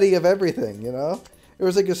the study of everything, you know? There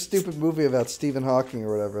was like a stupid movie about Stephen Hawking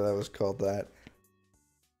or whatever that was called that.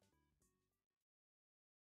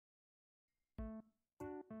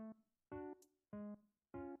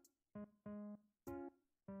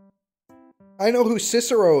 I know who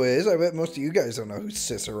Cicero is. I bet most of you guys don't know who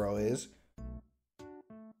Cicero is.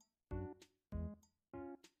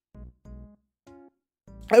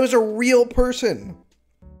 I was a real person.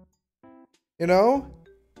 You know?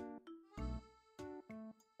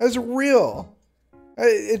 That's real.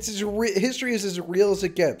 History is as real as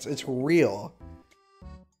it gets. It's real.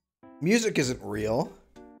 Music isn't real.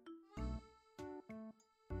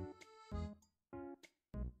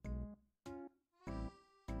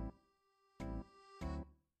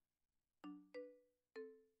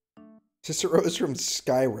 Cicero is from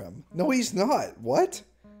Skyrim. No, he's not. What?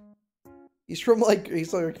 He's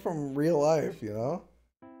like from real life, you know?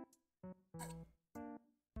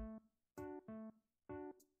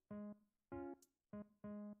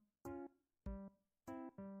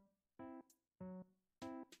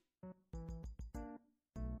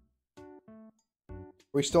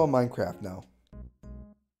 We're still in Minecraft now.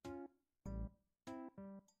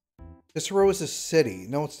 Cicero is a city.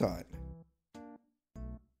 No, it's not.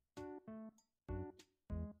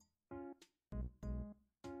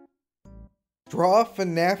 Draw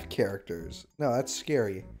FNAF characters. No, that's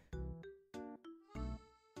scary.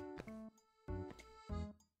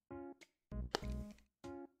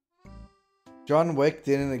 John Wick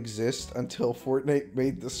didn't exist until Fortnite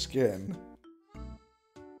made the skin.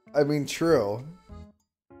 I mean, true.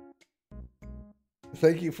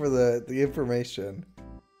 Thank you for the information.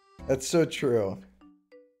 That's so true.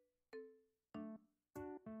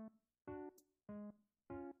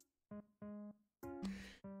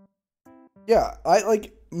 Yeah, I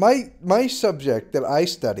like my subject that I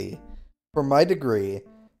study for my degree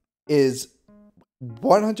is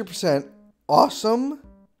 100% awesome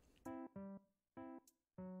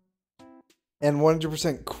and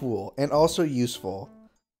 100% cool and also useful.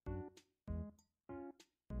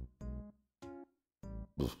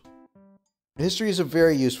 History is a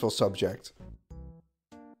very useful subject.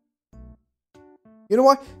 You know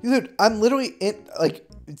what? Dude, I'm literally in, like,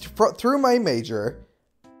 through my major,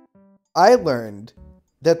 I learned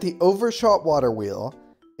that the overshot water wheel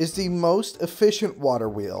is the most efficient water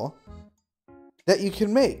wheel that you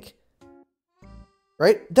can make.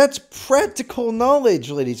 Right? That's practical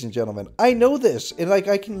knowledge, ladies and gentlemen. I know this, and like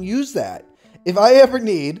I can use that. If I ever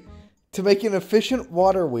need to make an efficient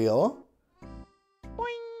water wheel,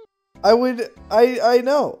 I would I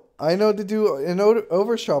know. I know to do an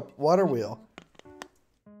overshot water wheel.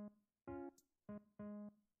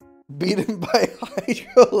 Beaten by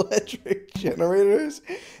hydroelectric generators?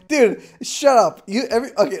 Dude, shut up.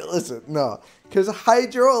 Okay, listen, no. Because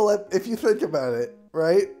if you think about it,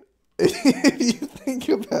 right? If you think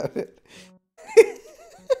about it.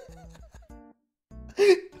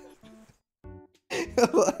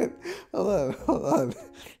 Hold on.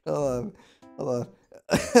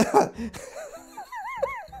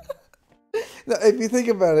 No, if you think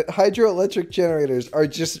about it, hydroelectric generators are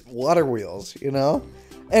just water wheels, you know?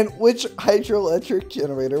 And which hydroelectric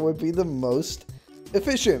generator would be the most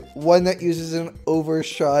efficient? One that uses an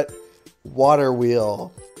overshot water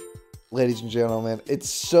wheel. Ladies and gentlemen, it's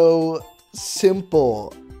so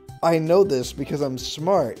simple. I know this because I'm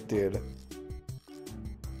smart, dude.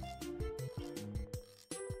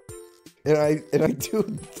 And I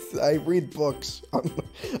read books on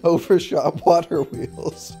overshot water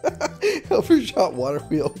wheels. Overshot water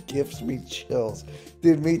wheel gives me chills.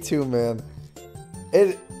 Dude, me too, man.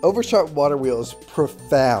 Overshot water wheel is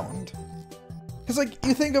profound. Because, like,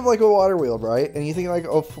 you think of, like, a water wheel, right? And you think, like,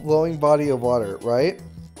 a flowing body of water, right?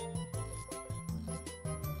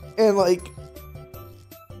 And, like,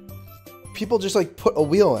 people just, like, put a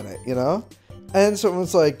wheel in it, you know? And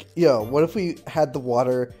someone's like, yo, what if we had the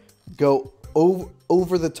water go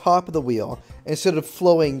over the top of the wheel instead of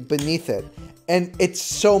flowing beneath it? And it's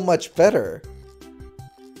so much better.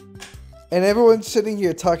 And everyone's sitting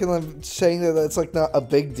here saying that that's like not a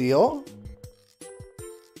big deal.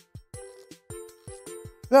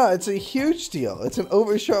 No, it's a huge deal. It's an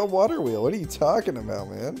overshot water wheel. What are you talking about,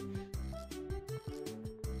 man?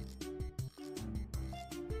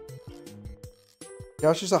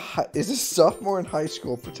 Jawsh is a sophomore in high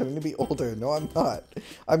school pretending to be older. No, I'm not.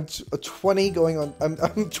 I'm 20 going on...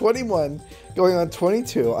 I'm 21 going on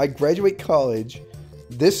 22. I graduate college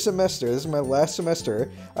this semester. This is my last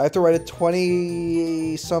semester. I have to write a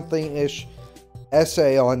 20-something-ish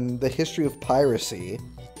essay on the history of piracy.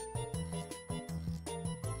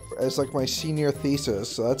 As like my senior thesis,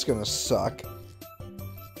 so that's gonna suck.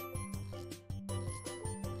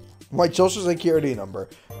 My social security number.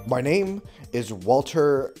 My name is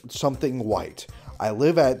Walter something White. I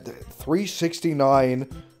live at 369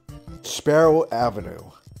 Sparrow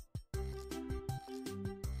Avenue.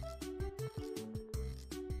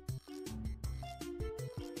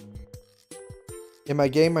 Am I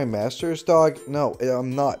getting my master's, dog? No,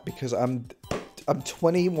 I'm not, because I'm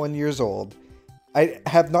 21 years old. I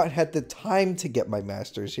have not had the time to get my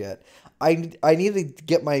master's yet. I need to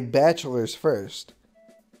get my bachelor's first.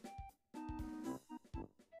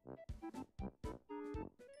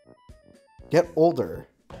 Get older.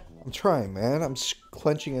 I'm trying, man. I'm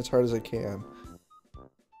clenching as hard as I can.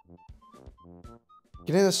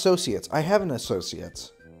 Get an associate's. I have an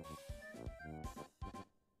associate's.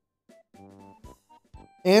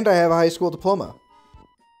 And I have a high school diploma.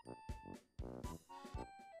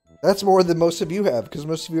 That's more than most of you have, because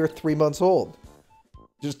most of you are 3 months old.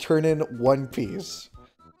 Just turn in one piece.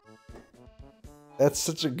 That's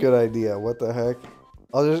such a good idea. What the heck?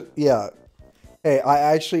 I'll just... Yeah. Hey,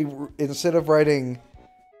 I actually... Instead of writing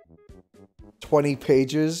 20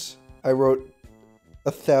 pages, I wrote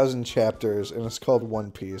 1,000 chapters, and it's called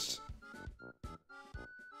One Piece.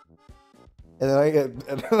 And then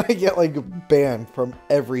I get like banned from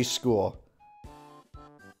every school.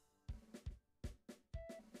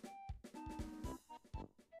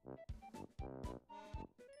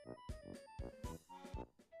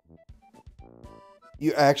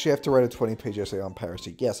 You actually have to write a 20-page essay on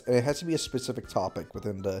piracy. Yes, and it has to be a specific topic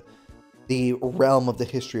within the realm of the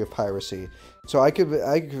history of piracy. So I could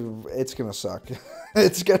it's gonna suck.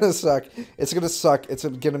 It's gonna suck. It's gonna suck. It's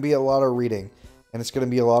gonna be a lot of reading. And it's gonna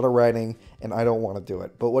be a lot of writing, and I don't want to do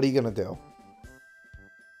it. But what are you gonna do?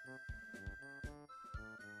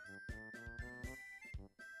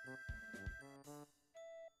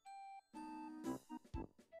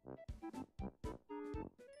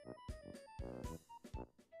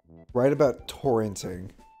 Write about torrenting.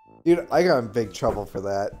 Dude, I got in big trouble for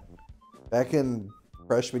that. Back in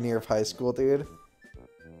freshman year of high school, dude.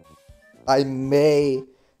 I may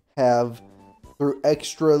have, through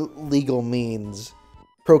extra legal means,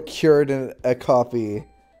 procured a copy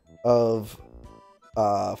of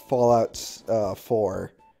Fallout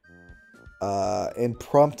 4 and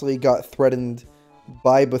promptly got threatened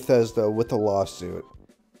by Bethesda with a lawsuit.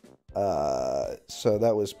 So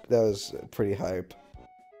that was pretty hype.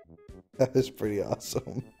 That was pretty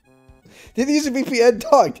awesome. Didn't use a VPN,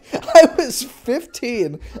 dog. I was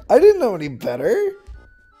 15. I didn't know any better.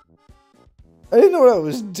 I didn't know what I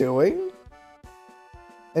was doing.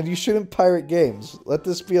 And you shouldn't pirate games. Let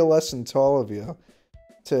this be a lesson to all of you.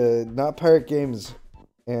 To not pirate games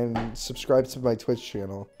and subscribe to my Twitch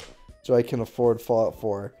channel so I can afford Fallout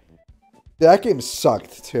 4. That game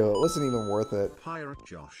sucked too. It wasn't even worth it. Pirate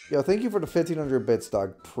Josh. Yo, thank you for the 1500 bits,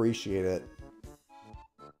 dog. Appreciate it.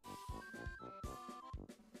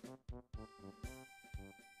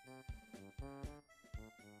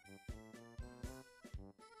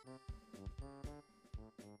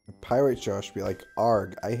 Pirate Josh be like,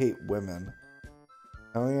 "Arg, I hate women."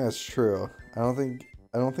 I don't think that's true. I don't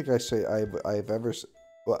think I say I've ever.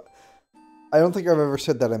 Well, I don't think I've ever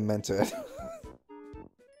said that I meant it.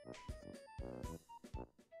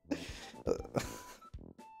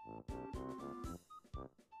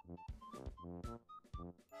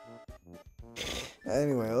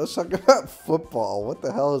 Anyway, let's talk about football. What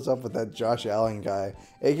the hell is up with that Josh Allen guy?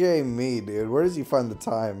 AKA me, dude. Where does he find the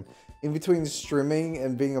time? In between streaming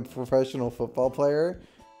and being a professional football player?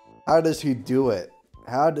 How does he do it?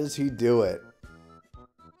 How does he do it?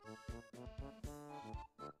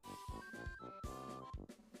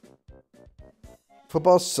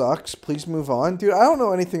 Football sucks. Please move on. Dude, I don't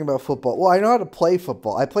know anything about football. Well, I know how to play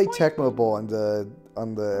football. I play Tecmo Bowl on the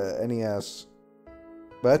NES.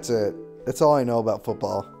 But that's it. That's all I know about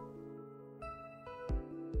football.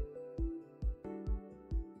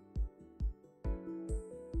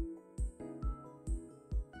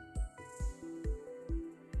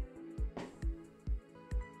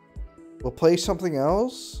 We'll play something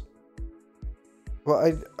else?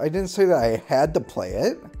 Well, I didn't say that I had to play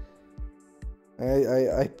it.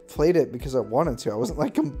 I played it because I wanted to. I wasn't,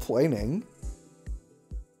 like, complaining.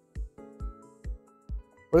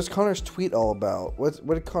 What is Connor's tweet all about? What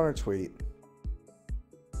did Connor tweet?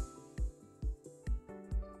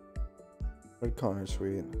 What did Connor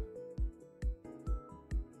tweet?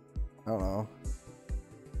 I don't know.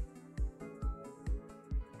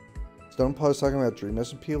 Stone Paws talking about Dream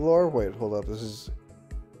SMP lore? Wait, hold up. This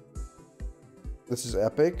is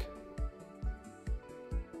epic?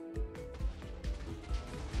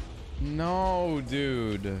 No,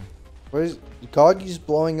 dude. What is... Goggy's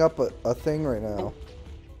blowing up a thing right now.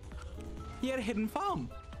 He had a hidden farm.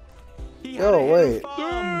 Wait.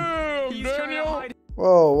 Damn, Daniel!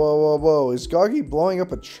 Whoa. Is Goggy blowing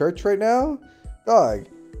up a church right now? Dog.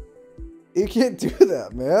 You can't do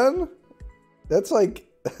that, man. That's like...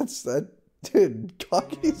 That... Dude,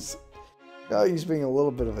 Goggy's being a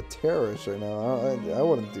little bit of a terrorist right now. I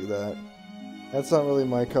wouldn't do that. That's not really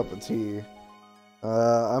my cup of tea.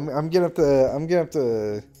 I'm gonna have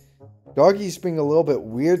to... Doggy's being a little bit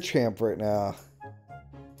weird champ right now.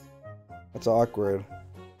 That's awkward.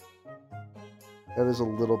 That is a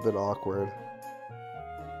little bit awkward.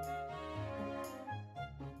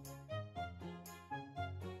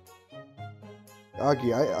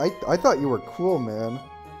 Doggy, I thought you were cool, man.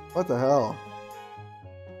 What the hell?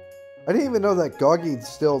 I didn't even know that Goggy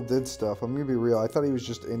still did stuff. I'm gonna be real. I thought he was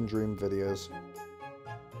just in Dream videos.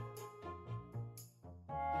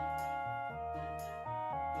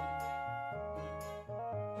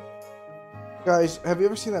 Guys, have you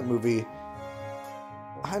ever seen that movie?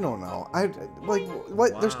 I don't know. What?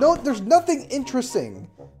 Wow. There's nothing interesting.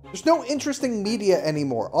 There's no interesting media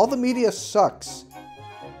anymore. All the media sucks.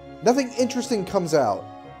 Nothing interesting comes out.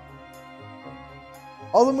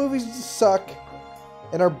 All the movies suck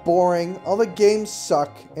and are boring. All the games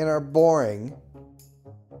suck and are boring.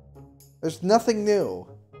 There's nothing new.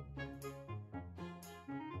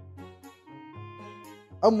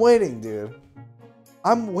 I'm waiting, dude.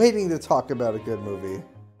 I'm waiting to talk about a good movie.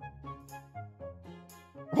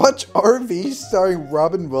 Watch RV starring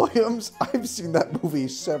Robin Williams? I've seen that movie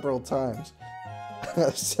several times.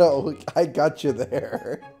 So, I got you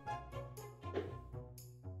there.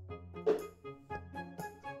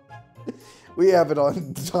 We have it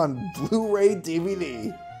on Blu-ray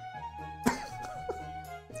DVD.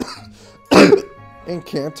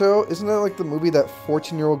 Encanto? Isn't that like the movie that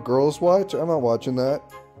 14-year-old girls watch? I'm not watching that.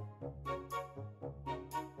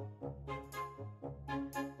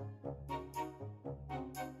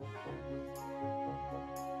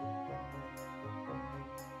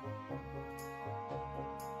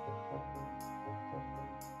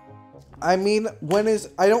 I mean,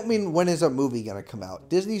 I don't mean when is a movie gonna come out.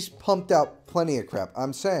 Disney's pumped out plenty of crap.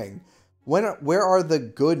 I'm saying, where are the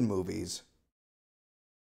good movies?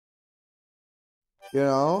 You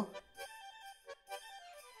know?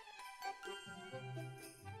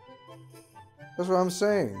 That's what I'm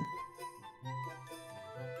saying.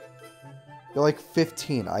 You're like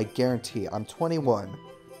 15, I guarantee. I'm 21.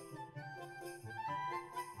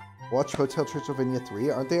 Watch Hotel Transylvania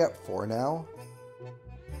 3? Aren't they at 4 now?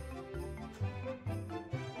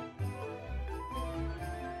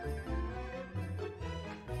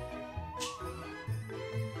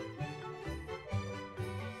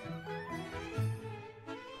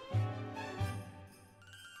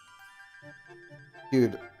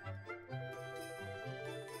 Dude.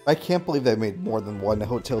 I can't believe they made more than one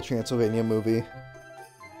Hotel Transylvania movie.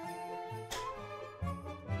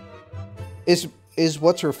 Is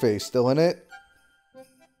what's-her-face still in it?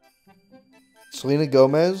 Selena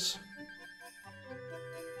Gomez?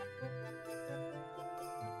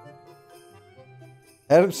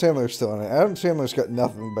 Adam Sandler's still in it. Adam Sandler's got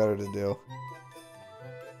nothing better to do.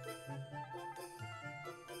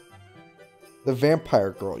 The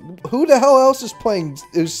Vampire Girl. Who the hell else is playing...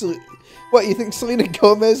 What, you think Selena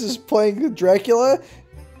Gomez is playing Dracula?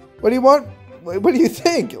 What do you want? What do you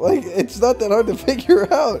think? Like, it's not that hard to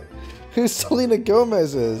figure out who Selena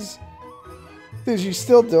Gomez is. Dude, she's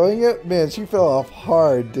still doing it? Man, she fell off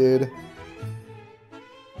hard, dude.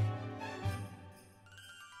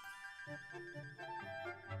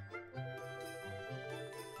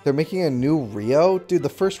 They're making a new Rio? Dude, the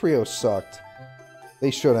first Rio sucked.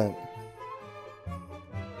 They shouldn't.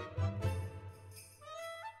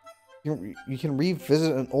 You can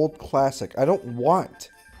revisit an old classic. I don't want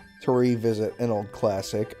to revisit an old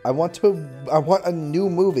classic. I want a new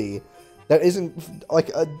movie that isn't like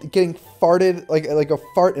getting farted like a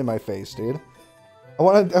fart in my face, dude. I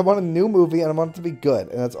want a new movie and I want it to be good,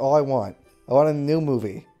 and that's all I want. I want a new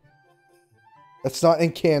movie. That's not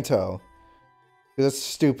Encanto. That's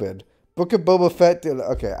stupid. Book of Boba Fett, dude.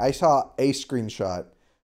 Okay, I saw a screenshot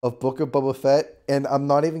of Book of Boba Fett, and I'm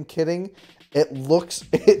not even kidding. It looks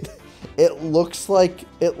like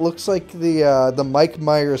the Mike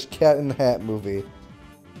Myers Cat in the Hat movie.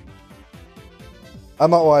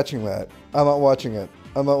 I'm not watching that. I'm not watching it.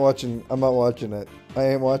 I'm not watching it. I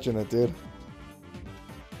ain't watching it, dude.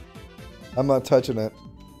 I'm not touching it.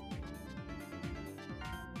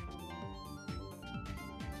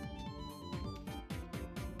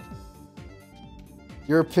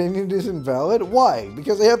 Your opinion is invalid? Why?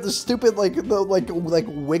 Because they have the stupid like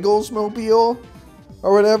Wiggles mobile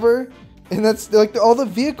or whatever, and that's like all the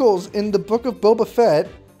vehicles in the Book of Boba Fett.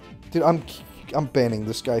 Dude, I'm banning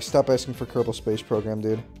this guy. Stop asking for Kerbal Space Program,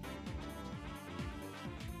 dude.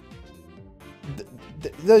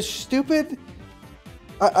 The stupid.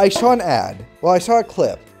 I saw an ad. Well, I saw a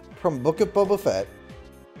clip from Book of Boba Fett,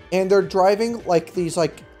 and they're driving like these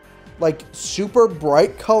like super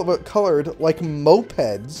bright colored like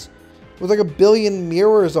mopeds with like a billion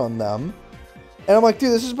mirrors on them, and I'm like,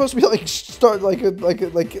 dude, this is supposed to be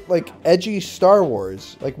like edgy Star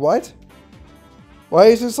Wars. Like what? Why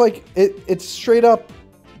is this like it's straight up?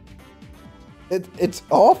 It's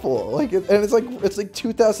awful. Like and it's like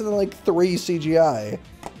 2003 CGI.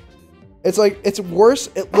 It's like it's worse.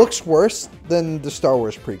 It looks worse than the Star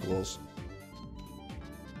Wars prequels.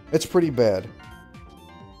 It's pretty bad.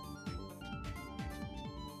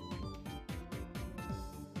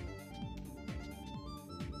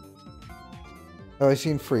 Oh, I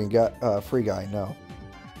seen Free Guy, no.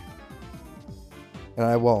 And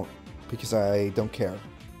I won't, because I don't care.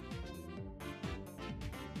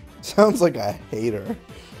 Sounds like a hater.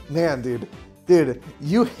 Man, dude. Dude,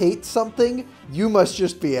 you hate something, you must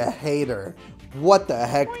just be a hater. What the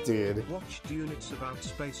heck, dude?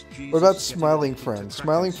 What about Smiling Friends?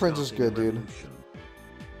 Smiling Friends is good, dude.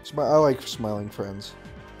 I like Smiling Friends.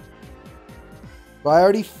 But I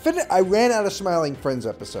already finished. I ran out of Smiling Friends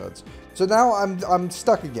episodes. So now I'm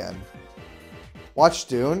stuck again. Watch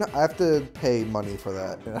Dune. I have to pay money for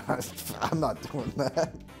that. I'm not doing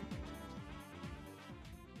that.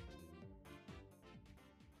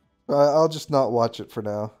 I'll just not watch it for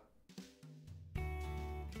now.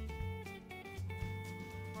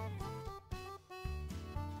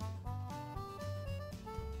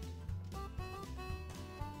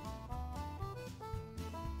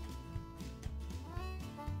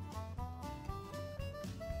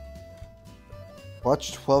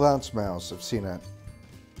 Watch 12 Ounce Mouse. I've seen it.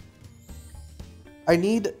 I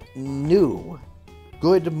need new,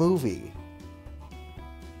 good movie.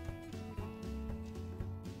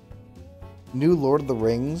 New Lord of the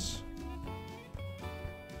Rings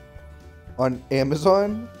on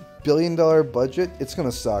Amazon. billion budget, it's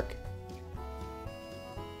gonna suck.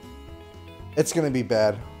 It's gonna be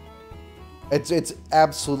bad. It's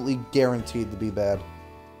absolutely guaranteed to be bad.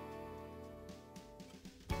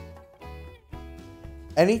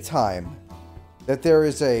 Anytime that there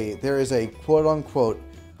is a quote unquote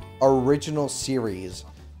original series,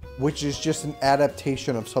 which is just an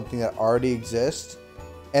adaptation of something that already exists,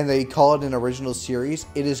 and they call it an original series,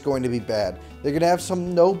 it is going to be bad. They're gonna have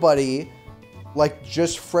some nobody, like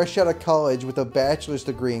just fresh out of college with a bachelor's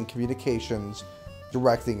degree in communications,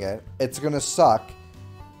 directing it. It's gonna suck.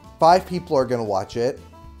 5 people are gonna watch it,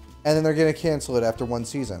 and then they're gonna cancel it after 1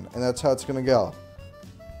 season, and that's how it's gonna go.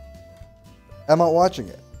 I'm not watching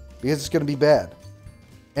it because it's gonna be bad,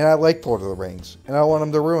 and I like Lord of the Rings, and I don't want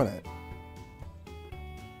them to ruin it.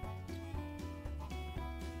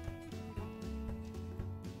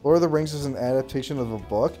 Lord of the Rings is an adaptation of a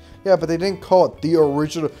book. Yeah, but they didn't call it the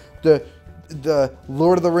original, the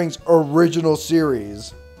Lord of the Rings original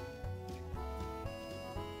series.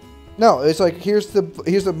 No, it's like here's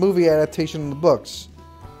the movie adaptation of the books,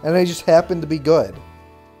 and they just happen to be good.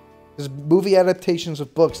 Because movie adaptations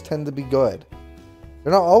of books tend to be good.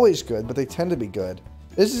 They're not always good, but they tend to be good.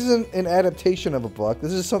 This isn't an adaptation of a book.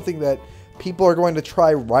 This is something that people are going to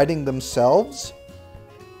try writing themselves.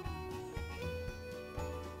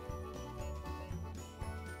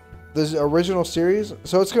 This original series,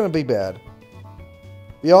 so it's going to be bad.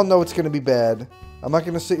 We all know it's going to be bad. I'm not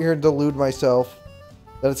going to sit here and delude myself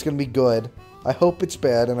that it's going to be good. I hope it's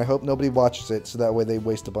bad, and I hope nobody watches it, so that way they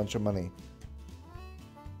waste a bunch of money.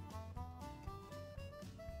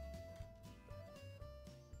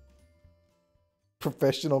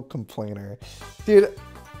 Professional complainer. Dude,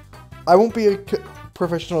 I won't be a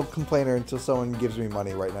professional complainer until someone gives me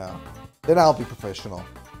money right now. Then I'll be professional.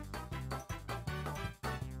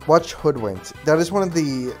 Watch Hoodwinked. That is one of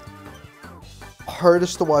the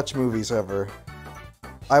hardest to watch movies ever.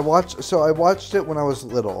 I watched it when I was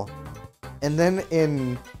little. And then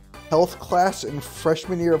in health class in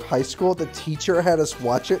freshman year of high school, the teacher had us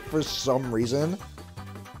watch it for some reason.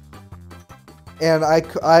 And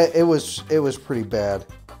it was pretty bad.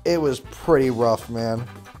 It was pretty rough, man.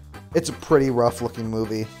 It's a pretty rough looking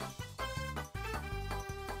movie.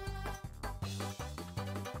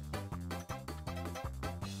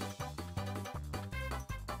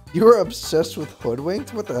 You were obsessed with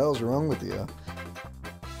Hoodwinked? What the hell is wrong with you?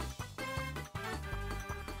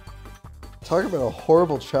 Talk about a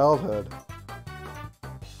horrible childhood.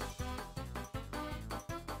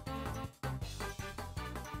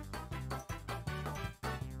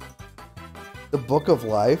 The Book of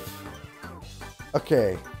Life?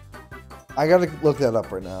 Okay. I gotta look that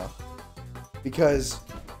up right now. Because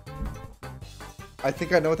I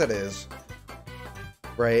think I know what that is.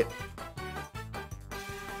 Right?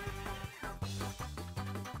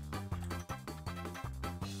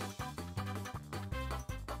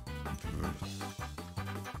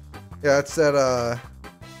 Yeah, it's that,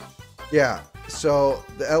 yeah, so,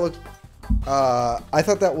 I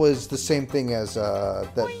thought that was the same thing as,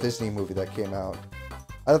 that Disney movie that came out.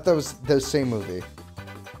 I thought that was the same movie.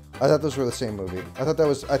 I thought those were the same movie. I thought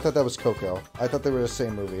that was Coco. I thought they were the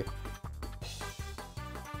same movie.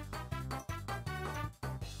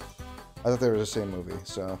 I thought they were the same movie,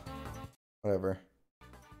 so, whatever.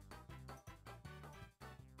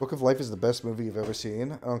 Book of Life is the best movie you've ever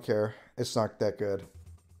seen? I don't care. It's not that good.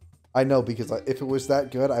 I know, because if it was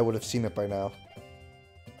that good, I would have seen it by now.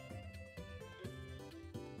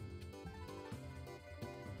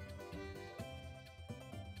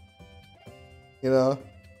 You know?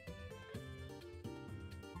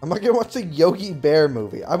 I'm not gonna watch the Yogi Bear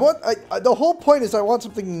movie. The whole point is I want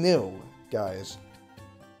something new, guys.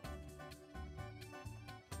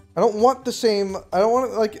 I don't want the same, I don't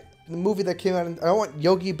want, like, the movie that came out, I don't want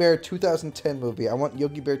Yogi Bear 2010 movie. I want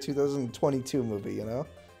Yogi Bear 2022 movie, you know?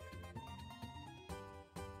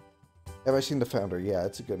 Have I seen The Founder? Yeah,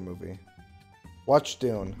 it's a good movie. Watch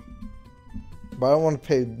Dune. But I don't want to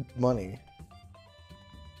pay money.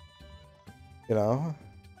 You know?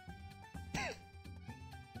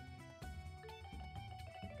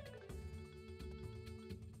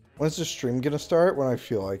 When's the stream gonna start? When I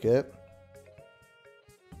feel like it.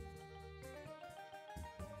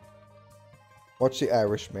 Watch The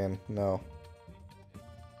Irishman. No.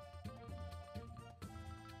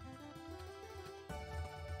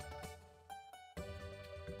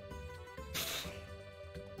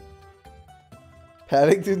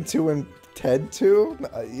 Paddington 2 and Ted 2?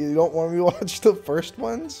 You don't want me to watch the first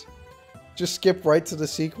ones? Just skip right to the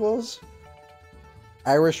sequels?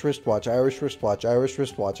 Irish wristwatch, Irish wristwatch, Irish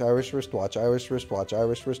wristwatch, Irish wristwatch, Irish wristwatch,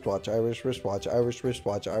 Irish wristwatch, Irish wristwatch, Irish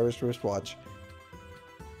wristwatch, Irish wristwatch.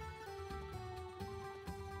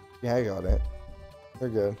 Yeah, I got it. They're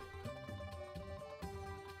good.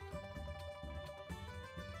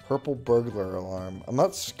 Purple burglar alarm. I'm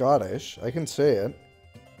not Scottish. I can say it.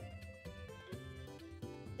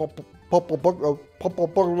 Purple burglar.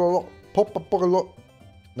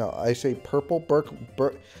 No, I say purple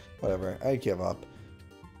whatever. I give up.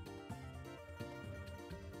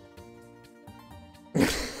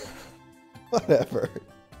 Whatever.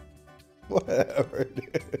 Whatever,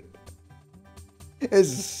 dude.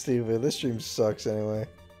 This is stupid. This stream sucks anyway.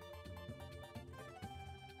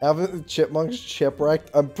 Haven't the Chipmunks shipwrecked?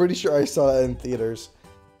 I'm pretty sure I saw that in theaters.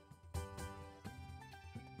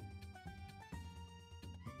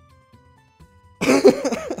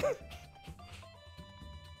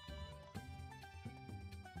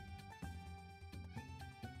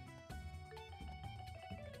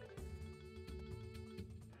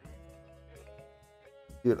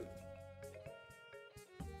 Dude.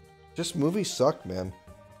 Just movies suck, man.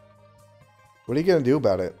 What are you gonna do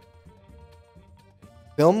about it?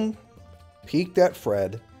 Film peaked at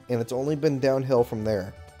Fred, and it's only been downhill from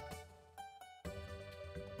there.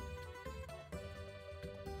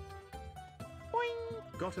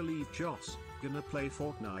 Gotta leave Joss. Gonna play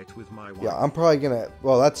Fortnite with my wife. Yeah, I'm probably gonna...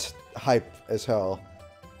 Well, that's hype as hell.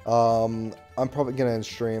 I'm probably gonna end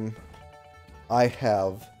stream. I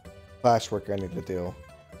have classwork I need to do.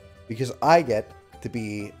 Because I get to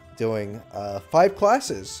be doing 5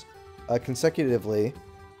 classes consecutively.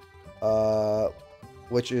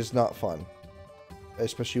 Which is not fun.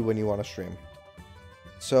 Especially when you want to stream.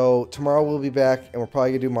 So, tomorrow we'll be back, and we're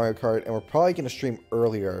probably going to do Mario Kart, and we're probably going to stream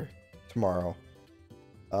earlier tomorrow.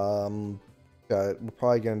 We're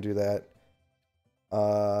probably going to do that.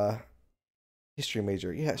 History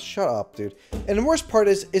major. Yeah, shut up, dude. And the worst part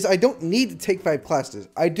is I don't need to take 5 classes.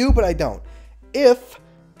 I do, but I don't. If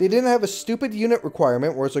they didn't have a stupid unit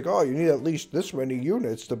requirement where it's like, oh, you need at least this many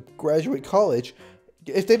units to graduate college.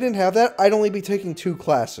 If they didn't have that, I'd only be taking 2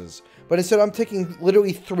 classes. But instead, I'm taking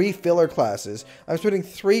literally 3 filler classes. I'm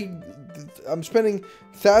spending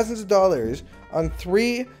thousands of dollars on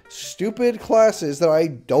 3 stupid classes that I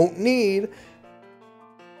don't need.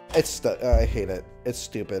 I hate it. It's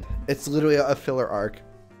stupid. It's literally a filler arc.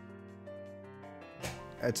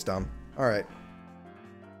 It's dumb. Alright.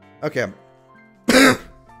 Okay.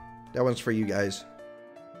 That one's for you guys.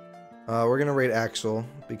 We're gonna raid Axel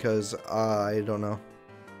because I don't know.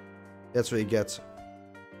 That's what he gets.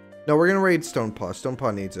 No, we're gonna raid Stonepaw.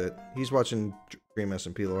 Stonepaw needs it. He's watching Dream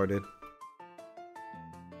SMP Lore, dude.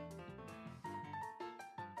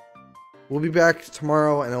 We'll be back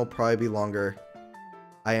tomorrow, and it'll probably be longer.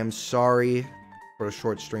 I am sorry for the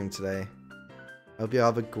short stream today. I hope you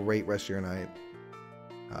have a great rest of your night.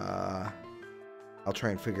 I'll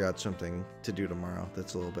try and figure out something to do tomorrow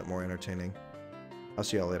that's a little bit more entertaining. I'll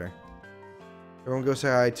see y'all later. Everyone go say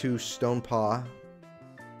hi to Stonepaw.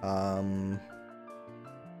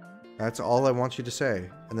 That's all I want you to say.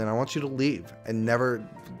 And then I want you to leave and never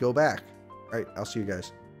go back. Alright, I'll see you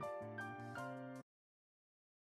guys.